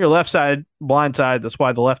your left side, blind side, that's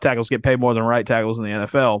why the left tackles get paid more than right tackles in the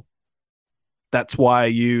NFL. That's why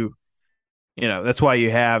that's why you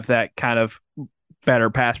have that kind of better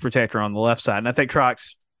pass protector on the left side. And I think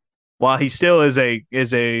Trox, while he still is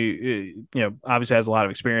obviously has a lot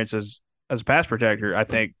of experience as a pass protector, I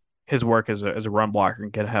think his work as a run blocker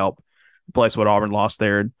can help replace what Auburn lost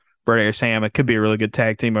there. And Brett Sam, it could be a really good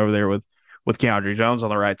tag team over there with Keandre Jones on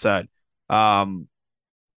the right side.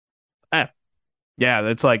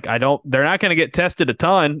 It's like they're not going to get tested a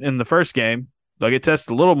ton in the first game. They'll get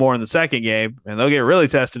tested a little more in the second game, and they'll get really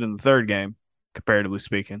tested in the third game, comparatively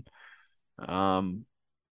speaking.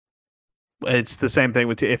 It's the same thing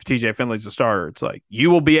with if TJ Finley's a starter. It's like you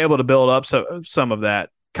will be able to build up some of that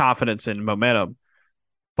confidence and momentum.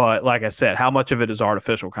 But like I said, how much of it is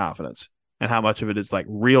artificial confidence and how much of it is like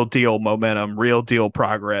real deal momentum, real deal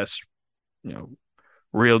progress,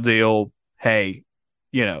 real deal, hey,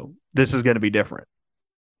 this is going to be different.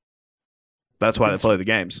 That's why they It's play the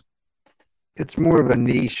games. it's more of a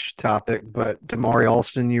niche topic, but Damari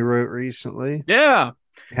Alston, you wrote recently, Yeah.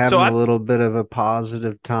 So having a little bit of a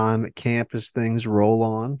positive time at camp as things roll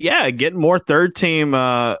on. getting more third team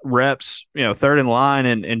reps, third in line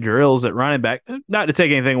and drills at running back. Not to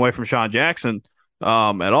take anything away from Sean Jackson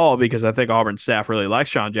at all, because I think Auburn staff really likes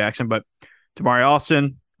Sean Jackson, but Damari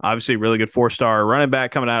Alston, obviously really good 4-star running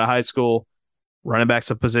back coming out of high school. Running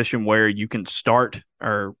back's a position where you can start,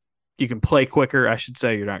 or you can play quicker. I should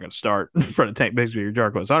say you're not going to start in front of Tank Bigsby or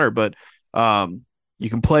Jarquez Hunter, but you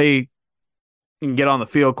can play and get on the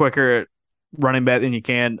field quicker at running back than you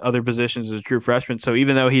can other positions as a true freshman. So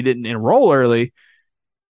even though he didn't enroll early,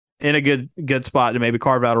 in a good spot to maybe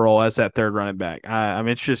carve out a role as that third running back. I'm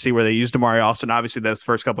interested to see where they use Damari Alston. Obviously, those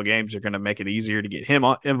first couple of games are going to make it easier to get him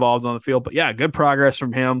involved on the field. But yeah, good progress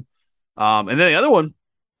from him. And then the other one,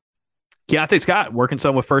 Keontae Scott, working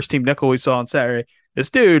some with first team nickel we saw on Saturday. This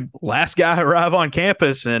dude, last guy to arrive on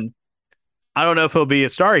campus, and I don't know if he'll be a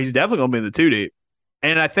star. He's definitely going to be in the 2 deep.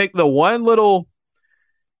 And I think the one little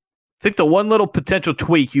potential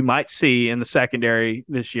tweak you might see in the secondary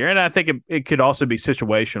this year, and I think it could also be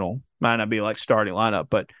situational, might not be like starting lineup,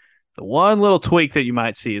 but the one little tweak that you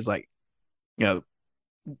might see is Donovan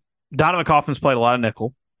Kaufman's played a lot of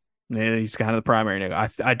nickel. He's kind of the primary nickel.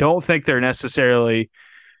 I don't think they're necessarily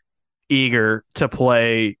eager to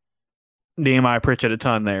play Nehemiah Pritchett a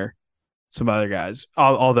ton there. Some other guys,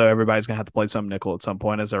 although everybody's gonna have to play some nickel at some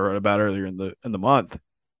point, as I wrote about earlier in the month,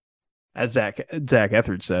 as Zach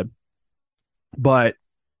Etheridge said. But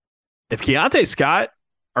if Keontae Scott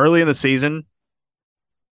early in the season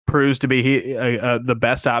proves to be the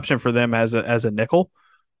best option for them as a nickel,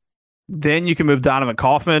 then you can move Donovan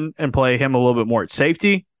Kaufman and play him a little bit more at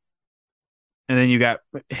safety. And then you got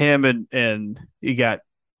him and you got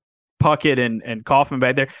Puckett and Kaufman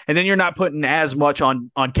back there. And then you're not putting as much on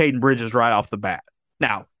Caden Bridges right off the bat.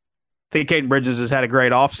 Now, I think Caden Bridges has had a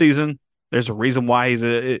great offseason. There's a reason why he's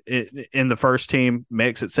in the first team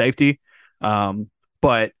mix at safety.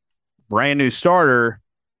 But brand new starter,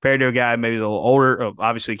 compared to a guy maybe a little older,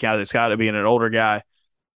 obviously Keontae Scott being an older guy.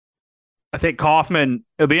 I think Kaufman,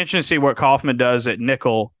 it'll be interesting to see what Kaufman does at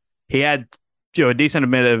nickel. He had a decent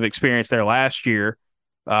amount of experience there last year.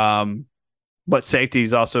 But safety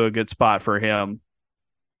is also a good spot for him.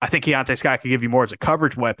 I think Keontae Scott could give you more as a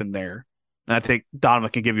coverage weapon there. And I think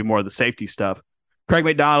Donovan can give you more of the safety stuff. Craig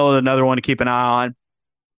McDonald, another one to keep an eye on.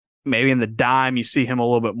 Maybe in the dime, you see him a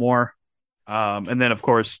little bit more. And then, of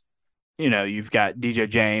course, you've got DJ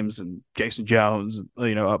James and Jason Jones,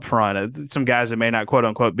 up front. Some guys that may not, quote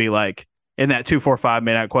unquote, be like in that 2-4-5,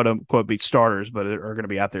 may not, quote unquote, be starters, but are going to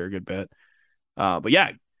be out there a good bit. But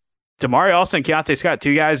yeah, Damari Alston, Keontae Scott,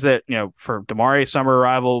 two guys that, for Damari, summer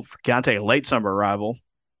arrival, for Keontae, late summer arrival,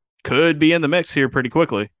 could be in the mix here pretty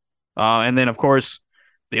quickly. And then, of course,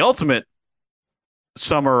 the ultimate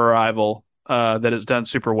summer arrival that has done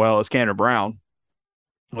super well is Cannon Brown.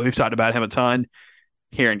 We've talked about him a ton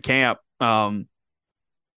here in camp.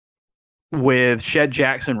 With Shed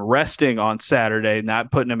Jackson resting on Saturday,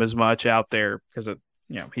 not putting him as much out there because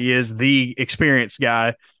he is the experienced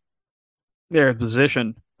guy there at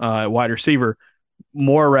position wide receiver.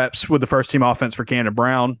 More reps with the first team offense for Cannon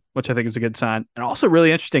Brown, which I think is a good sign. And also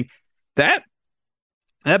really interesting that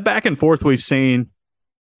back and forth we've seen,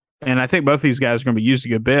 and I think both these guys are going to be used a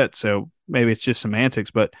good bit, so maybe it's just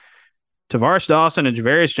semantics, but Tavares Dawson and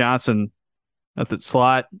Javarius Johnson at the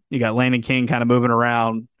slot. You got Landon King kind of moving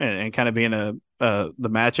around and kind of being the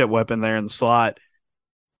matchup weapon there in the slot.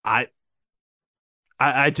 I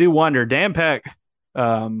do wonder. Dan Peck, we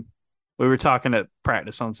were talking at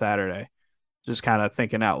practice on Saturday, just kind of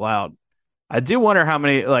thinking out loud. I do wonder how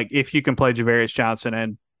many, if you can play Javarius Johnson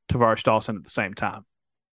and Tavares Dawson at the same time.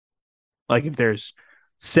 If there's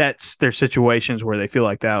situations where they feel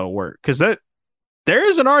like that'll work. Because there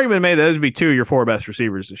is an argument made that those would be 2 of your 4 best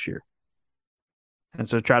receivers this year. And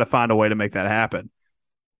so try to find a way to make that happen.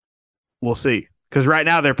 We'll see. Because right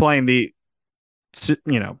now they're playing in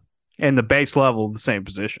the base level of the same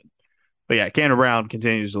position. But yeah, Cannon Brown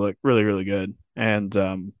continues to look really, really good.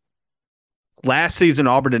 And last season,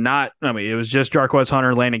 Auburn did not. It was just Jarquez Hunter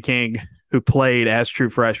and Landon King who played as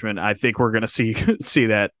true freshmen. I think we're going to see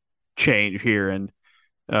that change here. And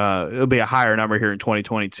it'll be a higher number here in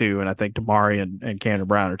 2022. And I think Damari and Cannon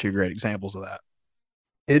Brown are 2 great examples of that.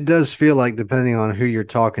 It does feel like, depending on who you're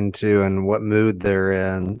talking to and what mood they're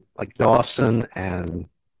in, like Dawson and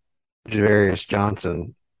Javarius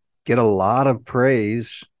Johnson get a lot of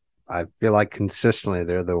praise. I feel like consistently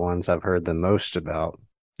they're the ones I've heard the most about.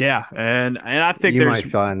 Yeah, and I think You there's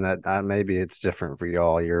might find that maybe it's different for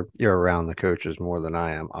y'all. You're around the coaches more than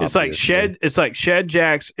I am, it's like obviously. Shed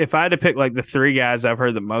Jacks. If I had to pick like the three guys I've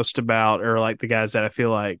heard the most about, or like the guys that I feel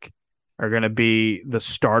like are going to be the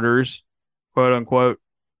starters, quote unquote,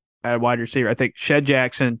 at wide receiver, I think Shed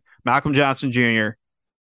Jackson, Malcolm Johnson Jr.,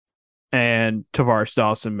 and Tavares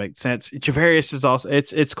Dawson makes sense. Javarius is also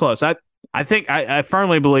it's close. I think I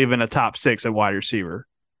firmly believe in a top six at wide receiver,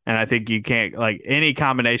 and I think you can't like any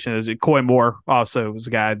combination. Is Coy Moore also was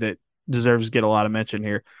a guy that deserves to get a lot of mention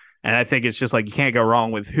here, and I think it's just like you can't go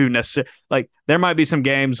wrong with who necessarily. Like there might be some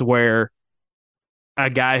games where a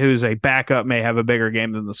guy who's a backup may have a bigger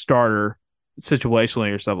game than the starter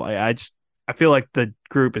situationally or something. I feel like the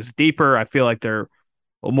group is deeper. I feel like they're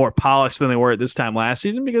more polished than they were at this time last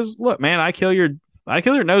season because look, man, I Killer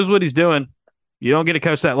knows what he's doing. You don't get to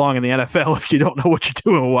coach that long in the NFL if you don't know what you're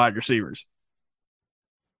doing with wide receivers.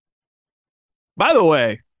 By the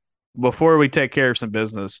way, before we take care of some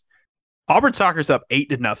business, Auburn soccer's up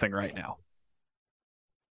 8-0 right now.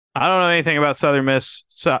 I don't know anything about Southern Miss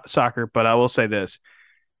soccer, but I will say this.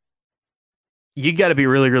 You got to be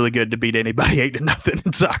really, really good to beat anybody 8-0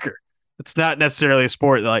 in soccer. It's not necessarily a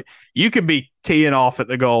sport that, like, you could be teeing off at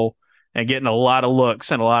the goal and getting a lot of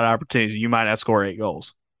looks and a lot of opportunities. You might not score 8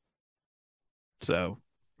 goals. So,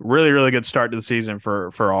 really, really good start to the season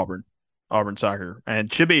for Auburn soccer,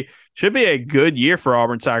 and should be a good year for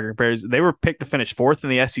Auburn soccer. They were picked to finish 4th in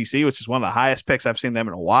the SEC, which is one of the highest picks I've seen them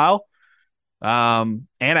in a while. Anna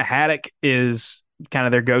Haddock is kind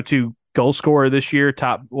of their go-to goal scorer this year,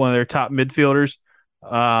 one of their top midfielders.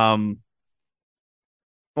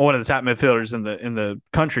 One of the top midfielders in the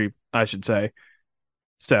country, I should say.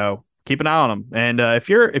 So keep an eye on them. And if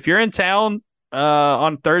you're in town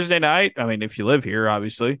on Thursday night, I mean, if you live here,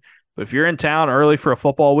 obviously, but if you're in town early for a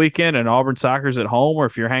football weekend and Auburn soccer's at home, or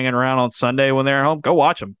if you're hanging around on Sunday when they're at home, go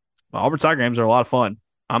watch them. Auburn soccer games are a lot of fun.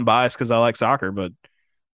 I'm biased because I like soccer, but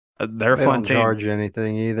they're a They fun don't team. charge you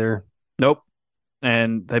anything either. Nope.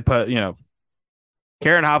 And they put,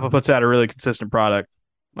 Karen Hoppa puts out a really consistent product.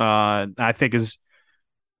 I think is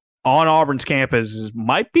on Auburn's campus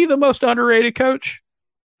might be the most underrated coach.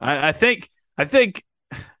 I think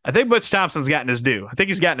Butch Thompson's gotten his due. I think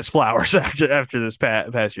he's gotten his flowers after this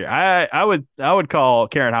past year. I would call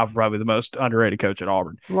Karen Hoppa probably the most underrated coach at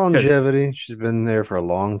Auburn. Longevity. She's been there for a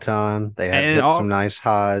long time. They have hit some nice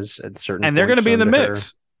highs at certain points. And they're going to be in the mix.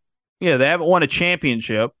 Her. Yeah, they haven't won a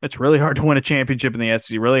championship. It's really hard to win a championship in the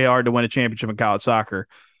SEC. Really hard to win a championship in college soccer,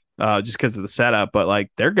 just because of the setup. But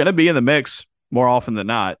like they're going to be in the mix more often than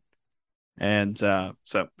not. And so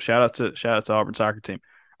shout out to Auburn soccer team.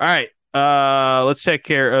 All right, let's take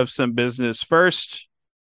care of some business first.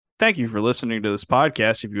 Thank you for listening to this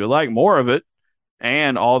podcast. If you would like more of it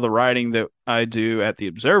and all the writing that I do at the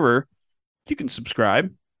Observer, you can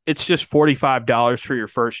subscribe. It's just $45 for your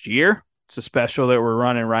first year. It's a special that we're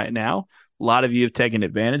running right now. A lot of you have taken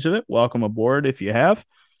advantage of it. Welcome aboard if you have.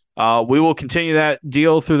 We will continue that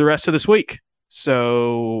deal through the rest of this week.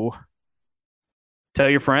 So tell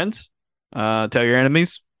your friends, tell your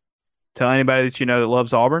enemies, tell anybody that you know that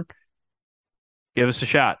loves Auburn. Give us a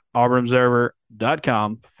shot.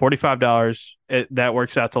 AuburnObserver.com. $45. That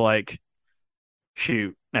works out to like,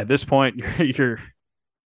 shoot. At this point, you're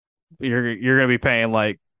going to be paying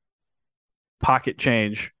like pocket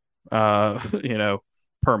change,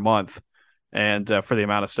 per month, and for the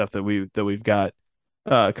amount of stuff that we've got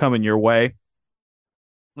coming your way.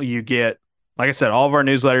 You get, like I said, all of our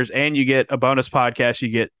newsletters, and you get a bonus podcast. You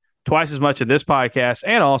get twice as much of this podcast,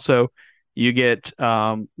 and also you get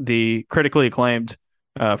the critically acclaimed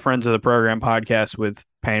Friends of the Program podcast with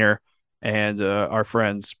Painter and our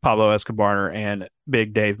friends Pablo Escobar and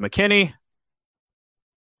Big Dave McKinney.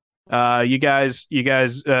 You guys,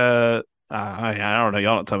 I don't know.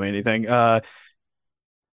 Y'all don't tell me anything.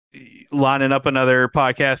 Lining up another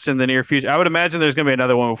podcast in the near future. I would imagine there's going to be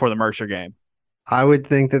another one before the Mercer game. I would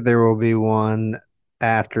think that there will be one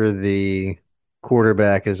after the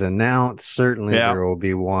quarterback is announced. Certainly, there will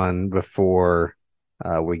be one before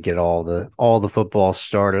we get all the football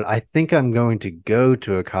started. I think I'm going to go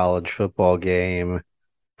to a college football game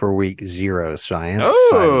for week 0, so I am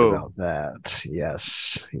excited about that.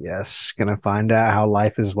 Yes. Gonna find out how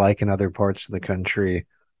life is like in other parts of the country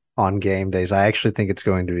on game days. I actually think it's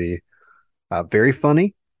going to be very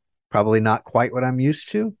funny. Probably not quite what I'm used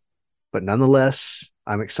to, but nonetheless,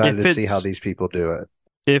 I'm excited to see how these people do it.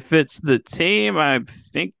 If it's the team I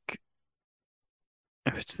think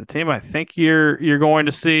you're going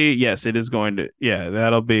to see, yes, it is going to. Yeah,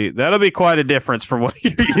 that'll be quite a difference from what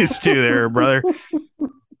you're used to there, brother.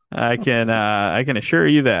 I can assure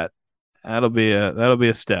you that that'll be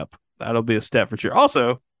a step. That'll be a step for sure.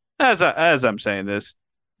 Also, as I'm saying this,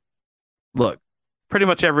 look, pretty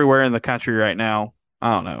much everywhere in the country right now.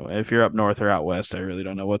 I don't know if you're up north or out west. I really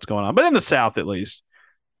don't know what's going on, but in the South at least,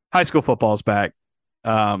 high school football is back.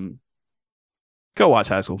 Um, Go watch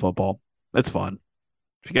high school football. It's fun.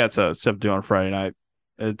 If you got stuff to do on Friday night,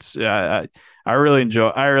 it's I really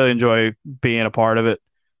enjoy being a part of it.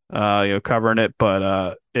 Covering it,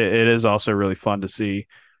 but it is also really fun to see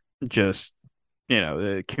just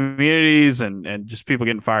the communities and just people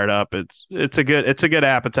getting fired up. It's a good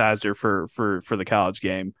appetizer for the college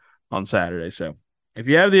game on Saturday. So if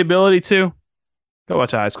you have the ability to go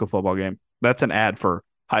watch a high school football game, that's an ad for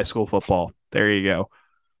high school football. There you go.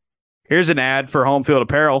 Here's an ad for Home Field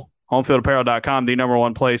Apparel. HomeFieldApparel.com, the number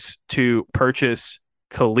one place to purchase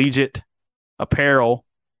collegiate apparel,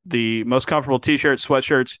 the most comfortable t-shirts,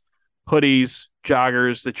 sweatshirts, hoodies,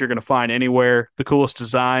 joggers that you're going to find anywhere, the coolest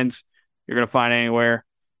designs you're going to find anywhere.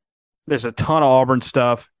 There's a ton of Auburn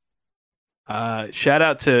stuff. Shout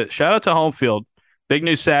out to Home Field. Big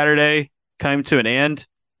news Saturday came to an end.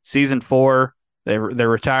 Season 4, they're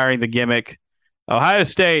retiring the gimmick. Ohio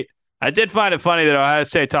State. I did find it funny that Ohio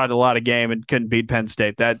State talked a lot of game and couldn't beat Penn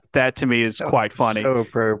State. That to me is quite funny. So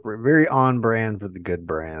appropriate. Very on brand for the good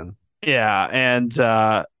brand. Yeah, and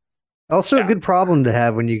also a good problem to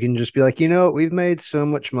have when you can just be like, we've made so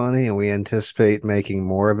much money and we anticipate making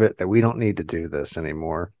more of it that we don't need to do this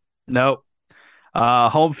anymore. Nope.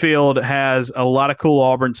 Home Field has a lot of cool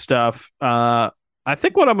Auburn stuff. I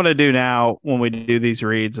think what I'm going to do now when we do these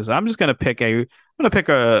reads is I'm going to pick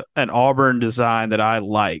an Auburn design that I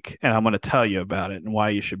like, and I'm going to tell you about it and why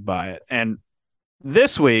you should buy it. And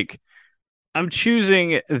this week, I'm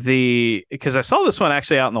choosing because I saw this one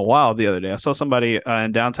actually out in the wild the other day. I saw somebody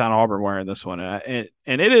in downtown Auburn wearing this one, and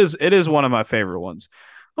it is one of my favorite ones.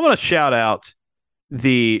 I'm going to shout out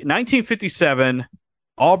the 1957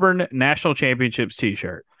 Auburn National Championships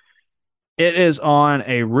T-shirt. It is on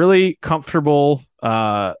a really comfortable,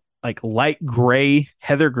 like light gray,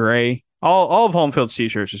 heather gray. All of Home Field's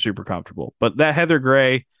T-shirts are super comfortable, but that heather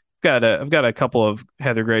gray, I've got a couple of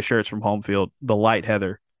heather gray shirts from Home Field. The light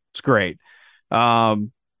heather, it's great.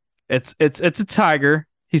 It's a tiger.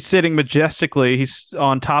 He's sitting majestically. He's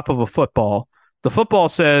on top of a football. The football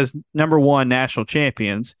says number 1 national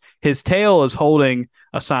champions. His tail is holding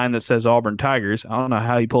a sign that says Auburn Tigers. I don't know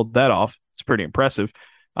how he pulled that off. It's pretty impressive.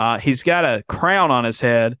 He's got a crown on his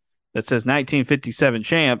head that says 1957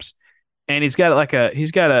 champs, and he's got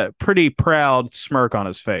a pretty proud smirk on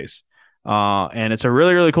his face. And it's a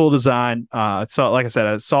really, really cool design. Like I said,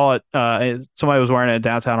 I saw it. Somebody was wearing it in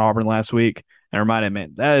downtown Auburn last week, and it reminded me,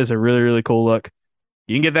 that is a really, really cool look.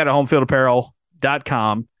 You can get that at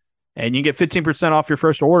homefieldapparel.com, and you can get 15% off your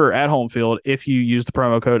first order at Home Field if you use the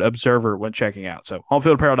promo code OBSERVER when checking out. So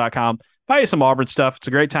homefieldapparel.com, buy you some Auburn stuff. It's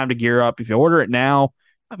a great time to gear up. If you order it now,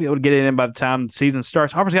 I'll be able to get it in by the time the season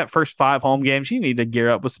starts. Auburn's got first 5 home games. You need to gear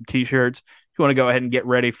up with some T-shirts. If you want to go ahead and get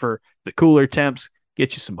ready for the cooler temps,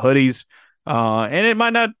 get you some hoodies. And it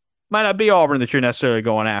might not be Auburn that you're necessarily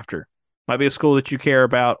going after. Might be a school that you care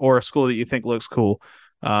about or a school that you think looks cool.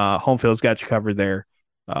 Home Field's got you covered there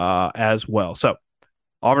as well. So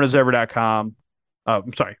auburnobserver.com.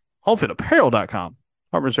 I'm sorry, homefieldapparel.com.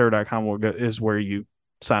 auburnobserver.com is where you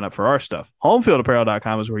sign up for our stuff.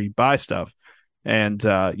 Homefieldapparel.com is where you buy stuff and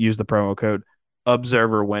use the promo code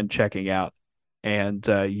OBSERVER when checking out. And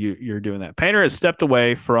you're doing that. Painter has stepped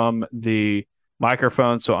away from the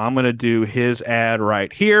microphone, so I'm going to do his ad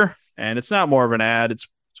right here. And it's not more of an ad. It's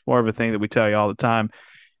more of a thing that we tell you all the time.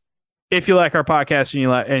 If you like our podcast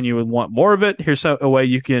and you would want more of it, here's a way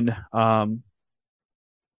you can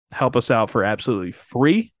help us out for absolutely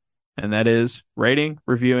free, and that is rating,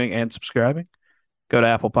 reviewing, and subscribing. Go to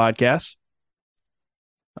Apple Podcasts,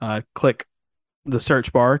 click the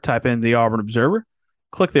search bar, type in the Auburn Observer,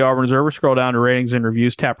 click the Auburn Observer, scroll down to ratings and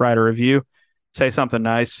reviews, tap write a review, say something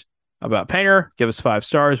nice about Painter, give us 5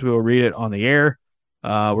 stars. We will read it on the air.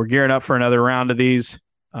 We're gearing up for another round of these.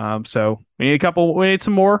 So we need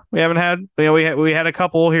some more. We haven't had, we had a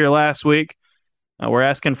couple here last week. We're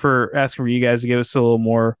asking for you guys to give us a little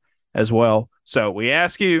more as well. So we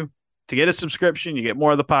ask you to get a subscription. You get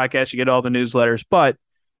more of the podcast. You get all the newsletters. But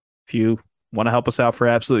if you want to help us out for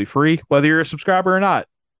absolutely free, whether you're a subscriber or not,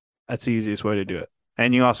 that's the easiest way to do it.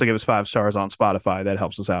 And you also give us 5 stars on Spotify. That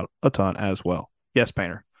helps us out a ton as well. Yes,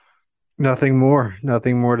 Painter. Nothing more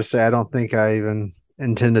to say. I don't think I even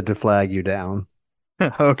intended to flag you down.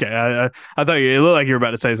 Okay. I thought it looked like you were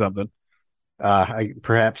about to say something.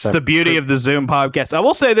 It's the beauty of the Zoom podcast. I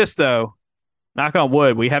will say this, though, knock on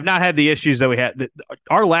wood, we have not had the issues that we had.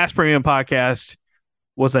 Our last premium podcast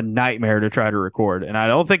was a nightmare to try to record, and I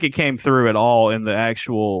don't think it came through at all in the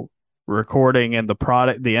actual recording and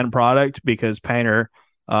the end product, because Painter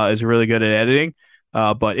is really good at editing.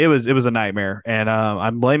 But it was a nightmare, and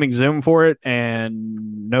I'm blaming Zoom for it,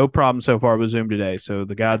 and no problem so far with Zoom today. So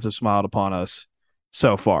the gods have smiled upon us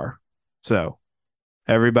so far. So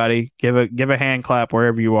everybody, give a hand clap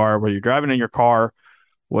wherever you are, whether you're driving in your car,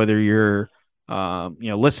 whether you're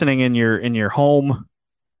listening in your home.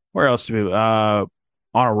 Where else do we on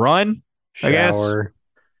a run? I guess Shower.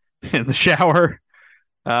 in the shower.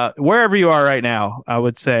 Wherever you are right now, I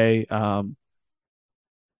would say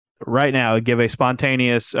right now, give a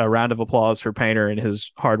spontaneous round of applause for Painter and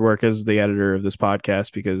his hard work as the editor of this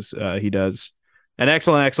podcast, because he does an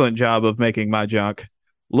excellent job of making my junk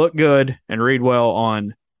look good and read well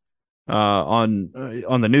on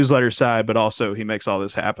the newsletter side, but also he makes all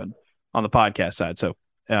this happen on the podcast side. So,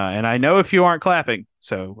 and I know if you aren't clapping,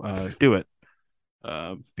 so do it.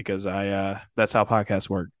 Because that's how podcasts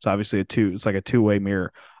work. It's obviously it's like a two-way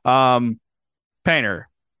mirror. Painter,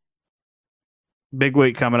 big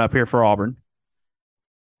week coming up here for Auburn.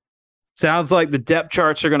 Sounds like the depth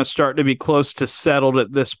charts are going to start to be close to settled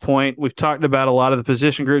at this point. We've talked about a lot of the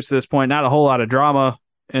position groups at this point. Not a whole lot of drama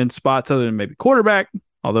in spots other than maybe quarterback,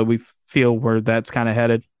 although we feel where that's kind of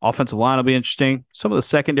headed. Offensive line will be interesting. Some of the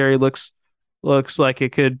secondary looks like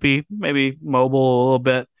it could be maybe mobile a little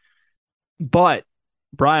bit. But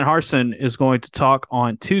Brian Harsin is going to talk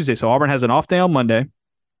on Tuesday. So Auburn has an off day on Monday.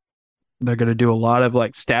 They're going to do a lot of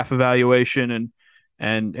like staff evaluation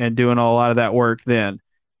and doing a lot of that work then.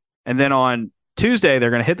 And then on Tuesday,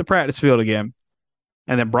 they're going to hit the practice field again.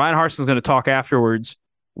 And then Brian Harsin is going to talk afterwards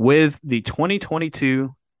with the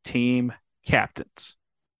 2022 team captains.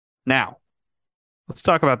 Now, let's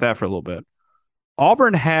talk about that for a little bit.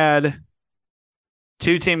 Auburn had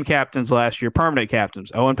 2 team captains last year, permanent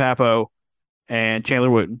captains, Owen Pappoe and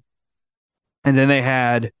Chandler Wooten. And then they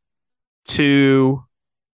had 2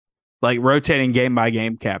 like rotating game by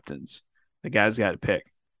game captains. The guys got to pick.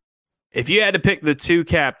 If you had to pick the 2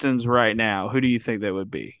 captains right now, who do you think they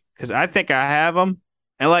would be? Because I think I have them.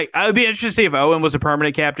 And like, I would be interested to see if Owen was a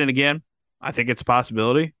permanent captain again. I think it's a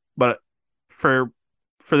possibility. But for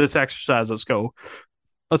this exercise, let's go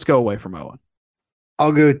away from Owen.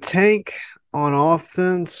 I'll go Tank on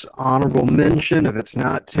offense. Honorable mention, if it's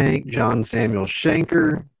not Tank, John Samuel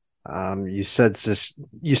Shanker. You said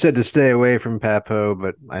to stay away from Pappoe,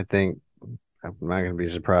 but I think I'm not going to be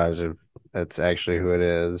surprised if that's actually who it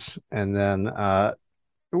is. And then I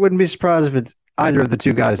wouldn't be surprised if it's either of the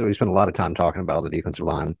 2 guys that we spent a lot of time talking about on the defensive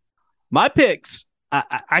line. My picks,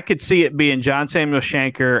 I could see it being John Samuel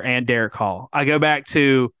Shanker and Derek Hall. I go back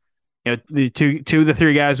to the two of the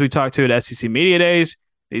 3 guys we talked to at SEC Media Days.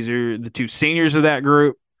 These are the 2 seniors of that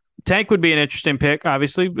group. Tank would be an interesting pick,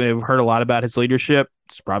 obviously. They've heard a lot about his leadership.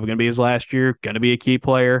 It's probably going to be his last year, going to be a key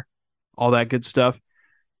player, all that good stuff.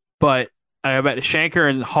 But I go back to Shanker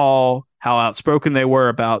and Hall, how outspoken they were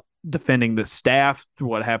about defending the staff through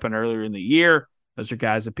what happened earlier in the year. Those are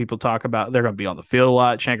guys that people talk about. They're going to be on the field a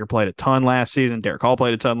lot. Shanker played a ton last season. Derek Hall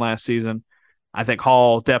played a ton last season. I think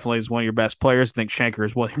Hall definitely is one of your best players. I think Shanker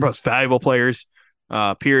is one of your most valuable players,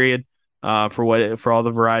 period, for all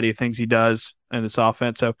the variety of things he does in this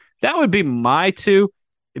offense. So that would be my 2.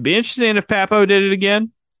 It'd be interesting if Pappoe did it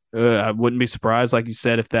again. I wouldn't be surprised, like you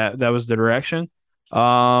said, if that was the direction.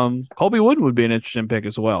 Colby Wooden would be an interesting pick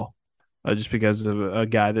as well, just because of a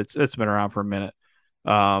guy that's been around for a minute,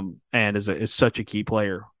 and is such a key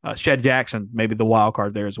player. Shed Jackson, maybe the wild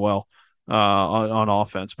card there as well, on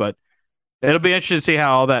offense. But it'll be interesting to see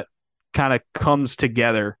how all that kind of comes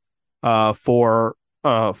together for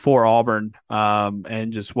Auburn,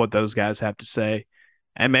 and just what those guys have to say.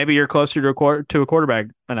 And maybe you're closer to a quarterback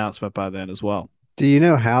announcement by then as well. Do you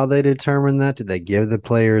know how they determine that? Did they give the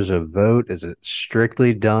players a vote? Is it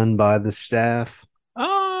strictly done by the staff?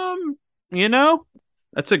 That's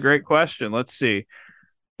a great question. Let's see.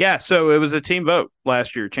 Yeah, so it was a team vote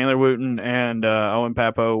last year. Chandler Wooten and Owen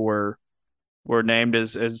Pappoe were named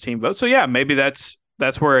as a team vote. So yeah, maybe that's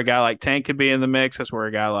where a guy like Tank could be in the mix. That's where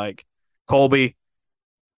a guy like Colby.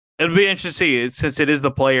 It'll be interesting to see, since it is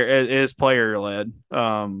player led,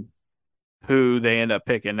 who they end up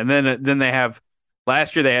picking. And then they have,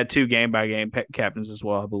 last year they had 2 game by game captains as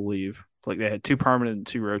well, I believe. Like they had 2 permanent and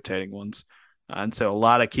 2 rotating ones. And so a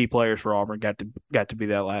lot of key players for Auburn got to be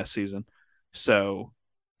that last season. So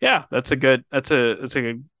yeah, that's a good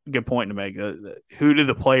point to make. Who do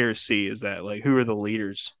the players see as that? Like, who are the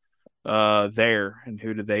leaders there, and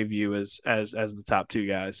who do they view as the top 2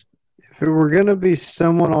 guys? If it were going to be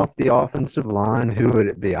someone off the offensive line, who would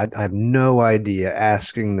it be? I have no idea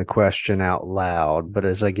asking the question out loud, but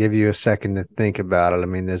as I give you a second to think about it, I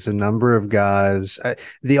mean, there's a number of guys.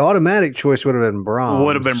 The automatic choice would have been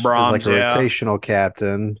Would have been Brahms as like Brahms, a yeah. rotational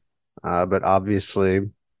captain, but obviously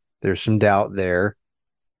there's some doubt there.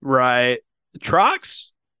 Right.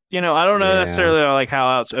 Trox, I don't know Yeah. necessarily like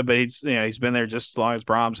how else, but he's been there just as long as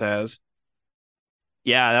Brahms has.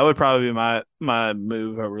 Yeah, that would probably be my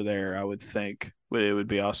move over there, I would think. But it would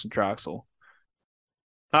be Austin Troxel. All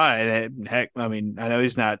right, heck, I mean, I know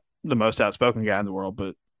he's not the most outspoken guy in the world,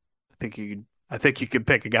 but I think you could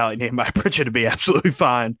pick a guy like Nehemiah Pritchett to be absolutely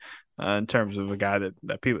fine in terms of a guy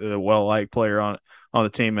that people a well liked player on the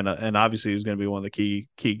team, and obviously he's going to be one of the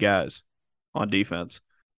key guys on defense.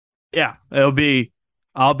 Yeah, I'll be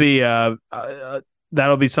that'll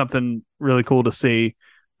be something really cool to see.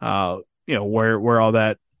 Where all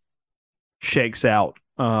that shakes out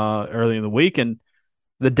early in the week, and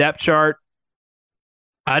the depth chart.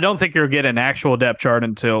 I don't think you'll get an actual depth chart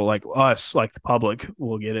until like us, like the public,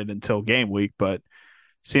 will get it until game week. But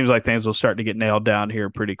seems like things will start to get nailed down here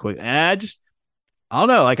pretty quick. And I don't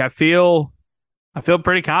know. Like I feel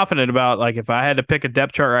pretty confident about like if I had to pick a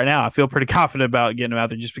depth chart right now, I feel pretty confident about getting them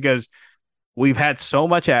out there just because we've had so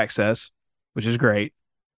much access, which is great,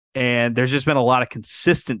 and there's just been a lot of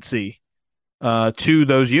consistency to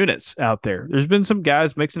those units out there. There's been some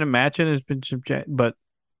guys mixing and matching. There's been some, but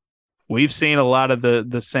we've seen a lot of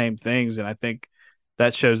the same things, and I think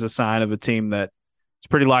that shows a sign of a team that is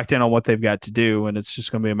pretty locked in on what they've got to do, and it's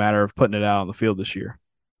just going to be a matter of putting it out on the field this year.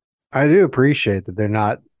 I do appreciate that they're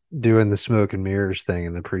not doing the smoke and mirrors thing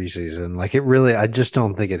in the preseason. Like it really, I just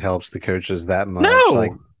don't think it helps the coaches that much.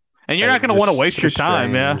 Like, No, and you're not going to want to just waste so your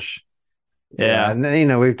time. Yeah, strange. Yeah, yeah,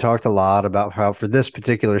 and we've talked a lot about how for this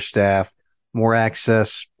particular staff, more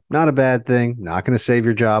access, not a bad thing. Not going to save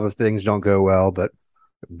your job if things don't go well, but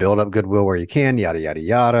build up goodwill where you can, yada yada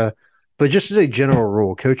yada. But just as a general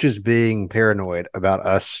rule, coaches being paranoid about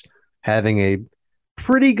us having a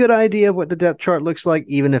pretty good idea of what the depth chart looks like,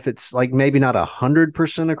 even if it's like maybe not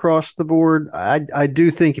 100% across the board. I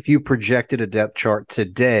do think if you projected a depth chart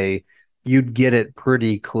today, you'd get it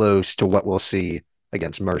pretty close to what we'll see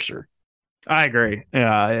against Mercer. I agree.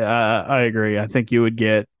 Yeah, I agree. I think you would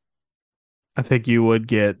get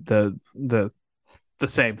the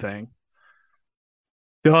same thing.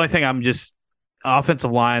 The only thing I'm just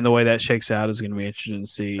offensive line, the way that shakes out is going to be interesting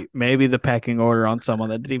to see. Maybe the pecking order on some on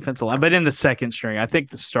the defensive line, but in the second string, I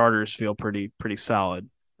think the starters feel pretty solid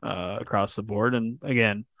across the board. And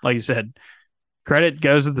again, like you said, credit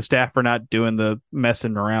goes to the staff for not doing the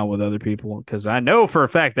messing around with other people because I know for a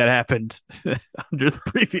fact that happened under the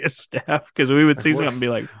previous staff because we would Like, see something and be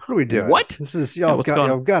like, what are we doing? "What? This is Yeah, what's going?"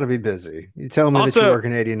 y'all got to be busy. You tell me that you're Also,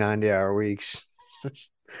 working 80, 90-hour weeks.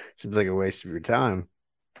 Seems like a waste of your time.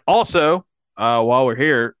 while we're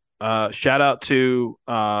here, shout out to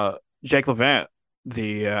Jake Levant,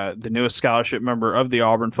 the newest scholarship member of the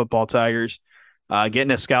Auburn Football Tigers,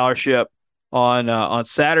 getting a scholarship on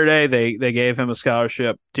Saturday. They gave him a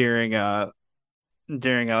scholarship during like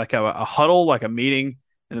a huddle, like a meeting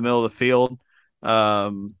in the middle of the field.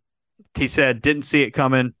 He said didn't see it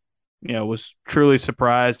coming. Was truly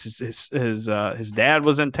surprised. His dad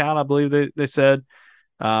was in town, I believe they said,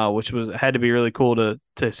 which had to be really cool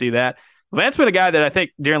to see that. Levant's been a guy that I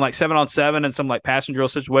think during like 7-on-7 and some like pass and drill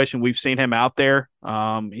situation, we've seen him out there.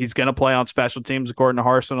 He's going to play on special teams according to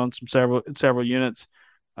Harsin on some several units.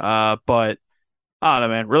 But I don't know,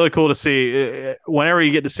 man. Really cool to see. Whenever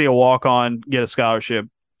you get to see a walk on get a scholarship,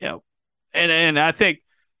 and I think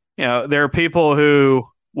there are people who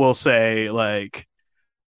will say like,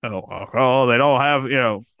 oh, they don't have,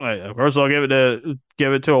 like, of course they'll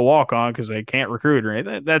give it to a walk on because they can't recruit or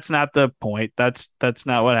anything. That's not the point. That's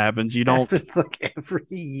not what happens. You don't. It's like every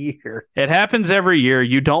year. It happens every year.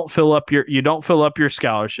 You don't fill up your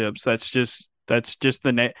scholarships. That's just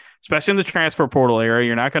the especially in the transfer portal area.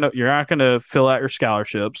 You're not gonna fill out your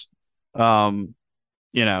scholarships. You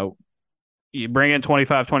know, you bring in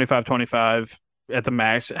 25, 25, 25 at the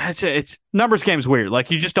max. It's numbers game's weird. Like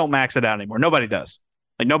you just don't max it out anymore. Nobody does.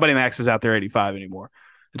 Like nobody maxes out their 85 anymore.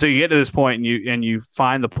 Until you get to this point and you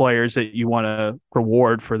find the players that you want to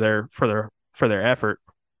reward for their effort.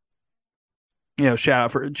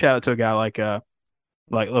 Shout out to a guy like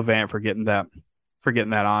Levant for getting that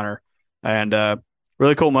honor. And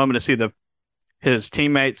really cool moment to see his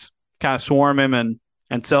teammates kind of swarm him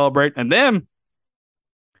and celebrate. And then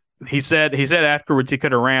he said afterwards he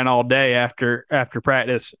could have ran all day after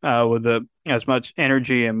practice with as much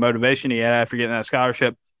energy and motivation he had after getting that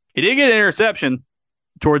scholarship. He did get an interception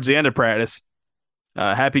towards the end of practice,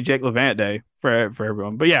 happy Jake Levant Day for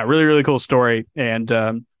everyone. But yeah, really, really cool story. And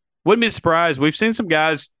wouldn't be surprised. We've seen some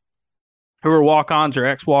guys who are walk-ons or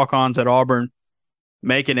ex-walk-ons at Auburn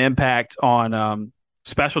make an impact on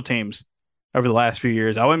special teams over the last few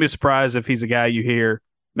years. I wouldn't be surprised if he's a guy you hear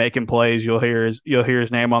making plays. You'll hear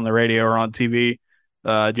his name on the radio or on TV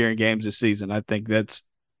during games this season. I think that's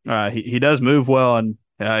he does move well, and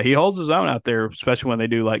he holds his own out there, especially when they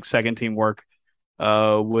do like second team work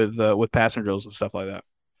with passing drills and stuff like that.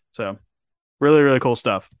 So really, really cool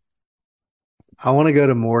stuff. I want to go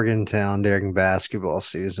to Morgantown during basketball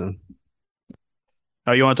season.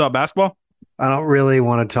 Oh, you want to talk basketball? I don't really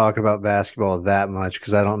want to talk about basketball that much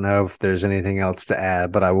because I don't know if there's anything else to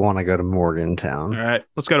add, but I want to go to Morgantown. All right,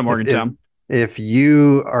 let's go to Morgantown. If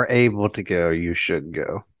you are able to go, you should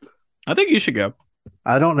go. I think you should go.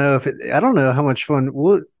 I don't know how much fun.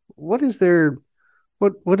 What is there?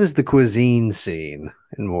 What is the cuisine scene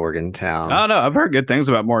in Morgantown? I don't know. I've heard good things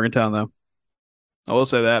about Morgantown, though. I will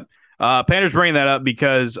say that. Panthers bringing that up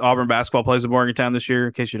because Auburn basketball plays at Morgantown this year.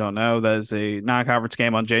 In case you don't know, that is a non-conference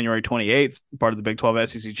game on January 28th, part of the Big 12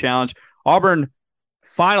 SEC Challenge. Auburn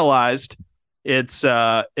finalized its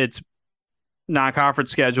non-conference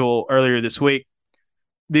schedule earlier this week.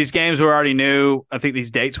 These games we already knew. I think these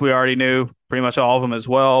dates we already knew, pretty much all of them as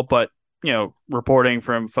well. But, reporting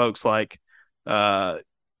from folks like the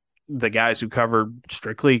guys who covered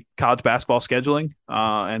strictly college basketball scheduling,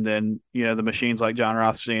 and then, the machines like John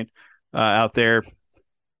Rothstein out there.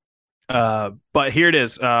 But here it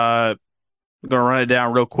is. I'm going to run it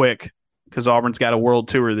down real quick because Auburn's got a world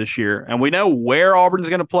tour this year. And we know where Auburn's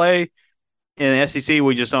going to play in the SEC.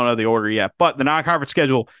 We just don't know the order yet. But the non-conference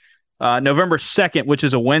schedule, November 2nd, which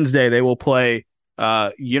is a Wednesday, they will play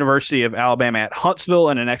University of Alabama at Huntsville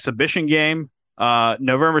in an exhibition game.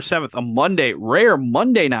 November 7th, a Monday, rare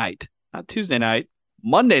Monday night, not Tuesday night,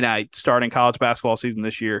 Monday night starting college basketball season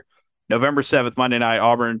this year. November 7th, Monday night,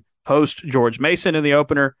 Auburn host George Mason in the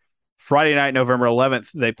opener. Friday night, November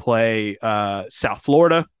 11th, they play South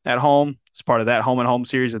Florida at home. It's part of that home and home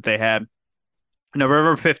series that they had.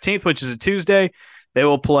 November 15th, which is a Tuesday, they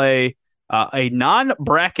will play a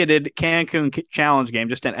non-bracketed Cancun Challenge game,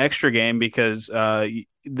 just an extra game because the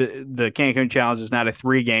Cancun Challenge is not a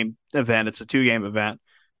 3-game event. It's a 2-game event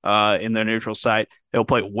in their neutral site. They'll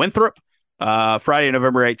play Winthrop. Friday,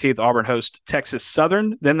 November 18th, Auburn hosts Texas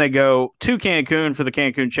Southern. Then they go to Cancun for the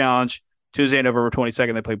Cancun Challenge. Tuesday, November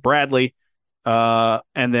 22nd, they play Bradley.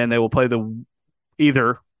 And then they will play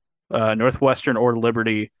either Northwestern or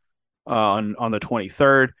Liberty on the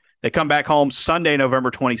 23rd. They come back home Sunday,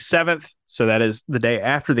 November 27th. So that is the day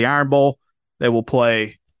after the Iron Bowl. They will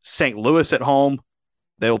play St. Louis at home.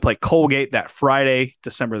 They will play Colgate that Friday,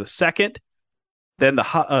 December the 2nd. Then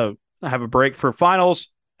have a break for finals.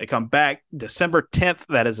 They come back December 10th.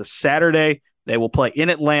 That is a Saturday. They will play in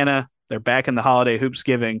Atlanta. They're back in the holiday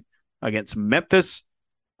Hoopsgiving against Memphis.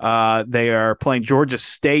 They are playing Georgia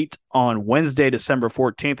State on Wednesday, December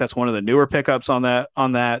 14th. That's one of the newer pickups on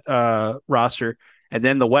that roster. And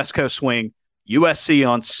then the West Coast swing, USC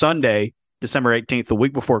on Sunday, December 18th, the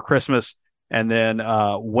week before Christmas. And then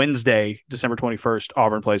Wednesday, December 21st,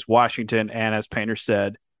 Auburn plays Washington. And as Painter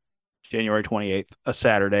said, January 28th, a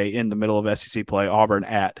Saturday in the middle of SEC play, Auburn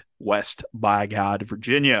at West by God,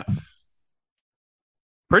 Virginia.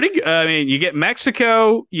 Pretty good. I mean, you get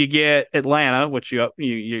Mexico, you get Atlanta, which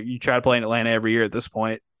you try to play in Atlanta every year at this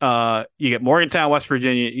point. You get Morgantown, West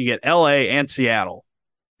Virginia, you get LA and Seattle.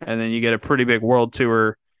 And then you get a pretty big world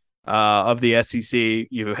tour of the SEC.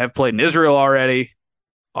 You have played in Israel already.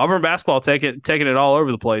 Auburn basketball taking it all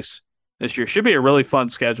over the place this year. Should be a really fun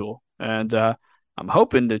schedule. And I'm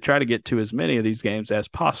hoping to try to get to as many of these games as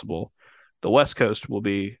possible. The West Coast will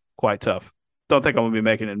be quite tough. Don't think I'm going to be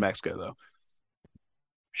making it in Mexico, though.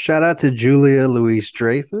 Shout out to Julia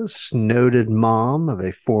Louis-Dreyfus, noted mom of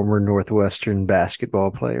a former Northwestern basketball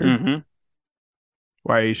player. Mm-hmm.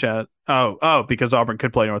 Why are you shouting? Oh, because Auburn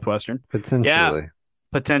could play Northwestern. Potentially. Yeah,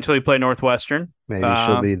 potentially play Northwestern. Maybe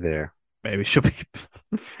she'll be there. Maybe she'll be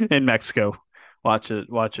in Mexico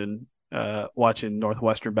watching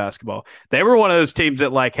Northwestern basketball. They were one of those teams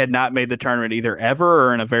that had not made the tournament either ever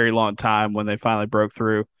or in a very long time when they finally broke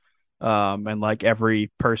through. And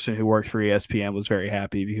every person who worked for ESPN was very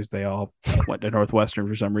happy because they all went to Northwestern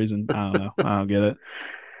for some reason. I don't know. I don't get it.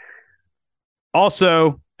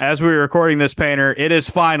 Also, as we were recording this, Painter, it is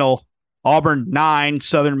final. Auburn 9,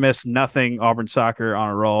 Southern Miss nothing. Auburn soccer on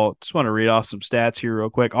a roll. Just want to read off some stats here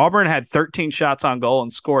real quick. Auburn had 13 shots on goal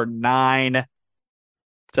and scored 9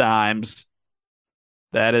 times.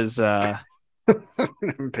 That is not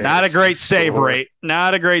a great save rate.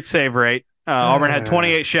 Not a great save rate. Auburn had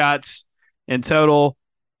 28 shots in total.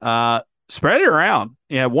 spread it around.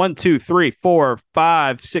 Yeah, 1, 2, 3, 4,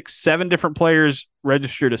 5, 6, 7 different players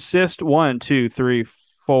registered assist. 1, 2, 3,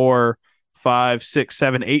 4, 5, 6,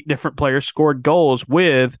 7, 8 different players scored goals,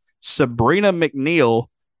 with Sabrina McNeil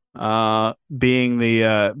being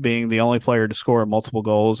the only player to score multiple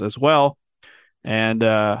goals as well. And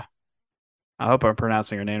I hope I'm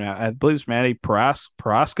pronouncing her name out. I believe it's Maddie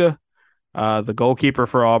Paraska, the goalkeeper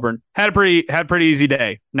for Auburn. Had a pretty easy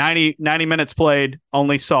day. 90 minutes played,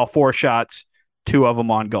 only saw 4 shots, 2 of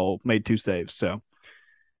them on goal, made 2 saves. So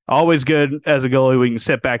always good as a goalie. We can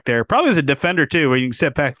sit back there, probably as a defender too, where you can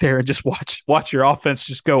sit back there and just watch your offense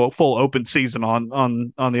just go a full open season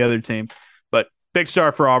on the other team. But big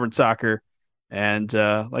star for Auburn soccer. And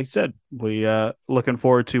like I said, we looking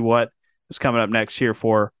forward to what is coming up next here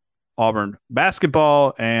for Auburn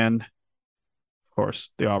basketball and, of course,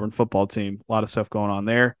 the Auburn football team. A lot of stuff going on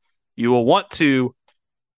there. You will want to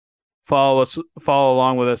follow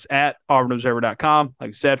along with us at auburnobserver.com. Like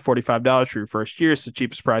I said, $45 for your first year. It's the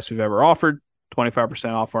cheapest price we've ever offered.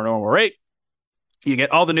 25% off our normal rate. You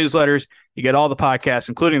get all the newsletters. You get all the podcasts,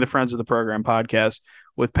 including the Friends of the Program podcast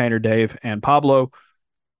with Painter Dave and Pablo.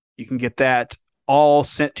 You can get that all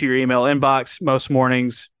sent to your email inbox most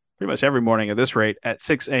mornings, pretty much every morning at this rate, at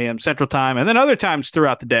 6 a.m. Central Time, and then other times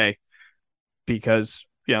throughout the day because,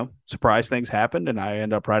 surprise things happened, and I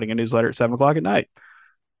end up writing a newsletter at 7 o'clock at night.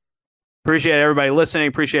 Appreciate everybody listening.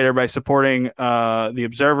 Appreciate everybody supporting the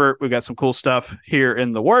Observer. We've got some cool stuff here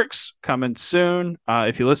in the works coming soon.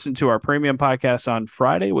 If you listen to our premium podcast on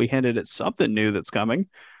Friday, we hinted at something new that's coming,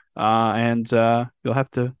 and you'll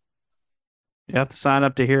have to sign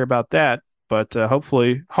up to hear about that. But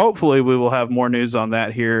hopefully we will have more news on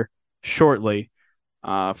that here shortly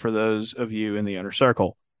for those of you in the inner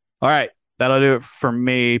circle. All right, that'll do it for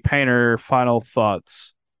me. Painter, final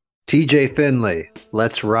thoughts. TJ Finley,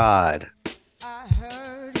 let's ride. I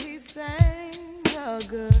heard he sang a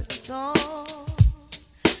good song.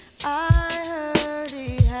 I heard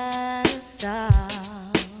he had a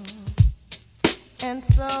style. And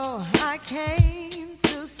so I came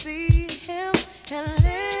to see him and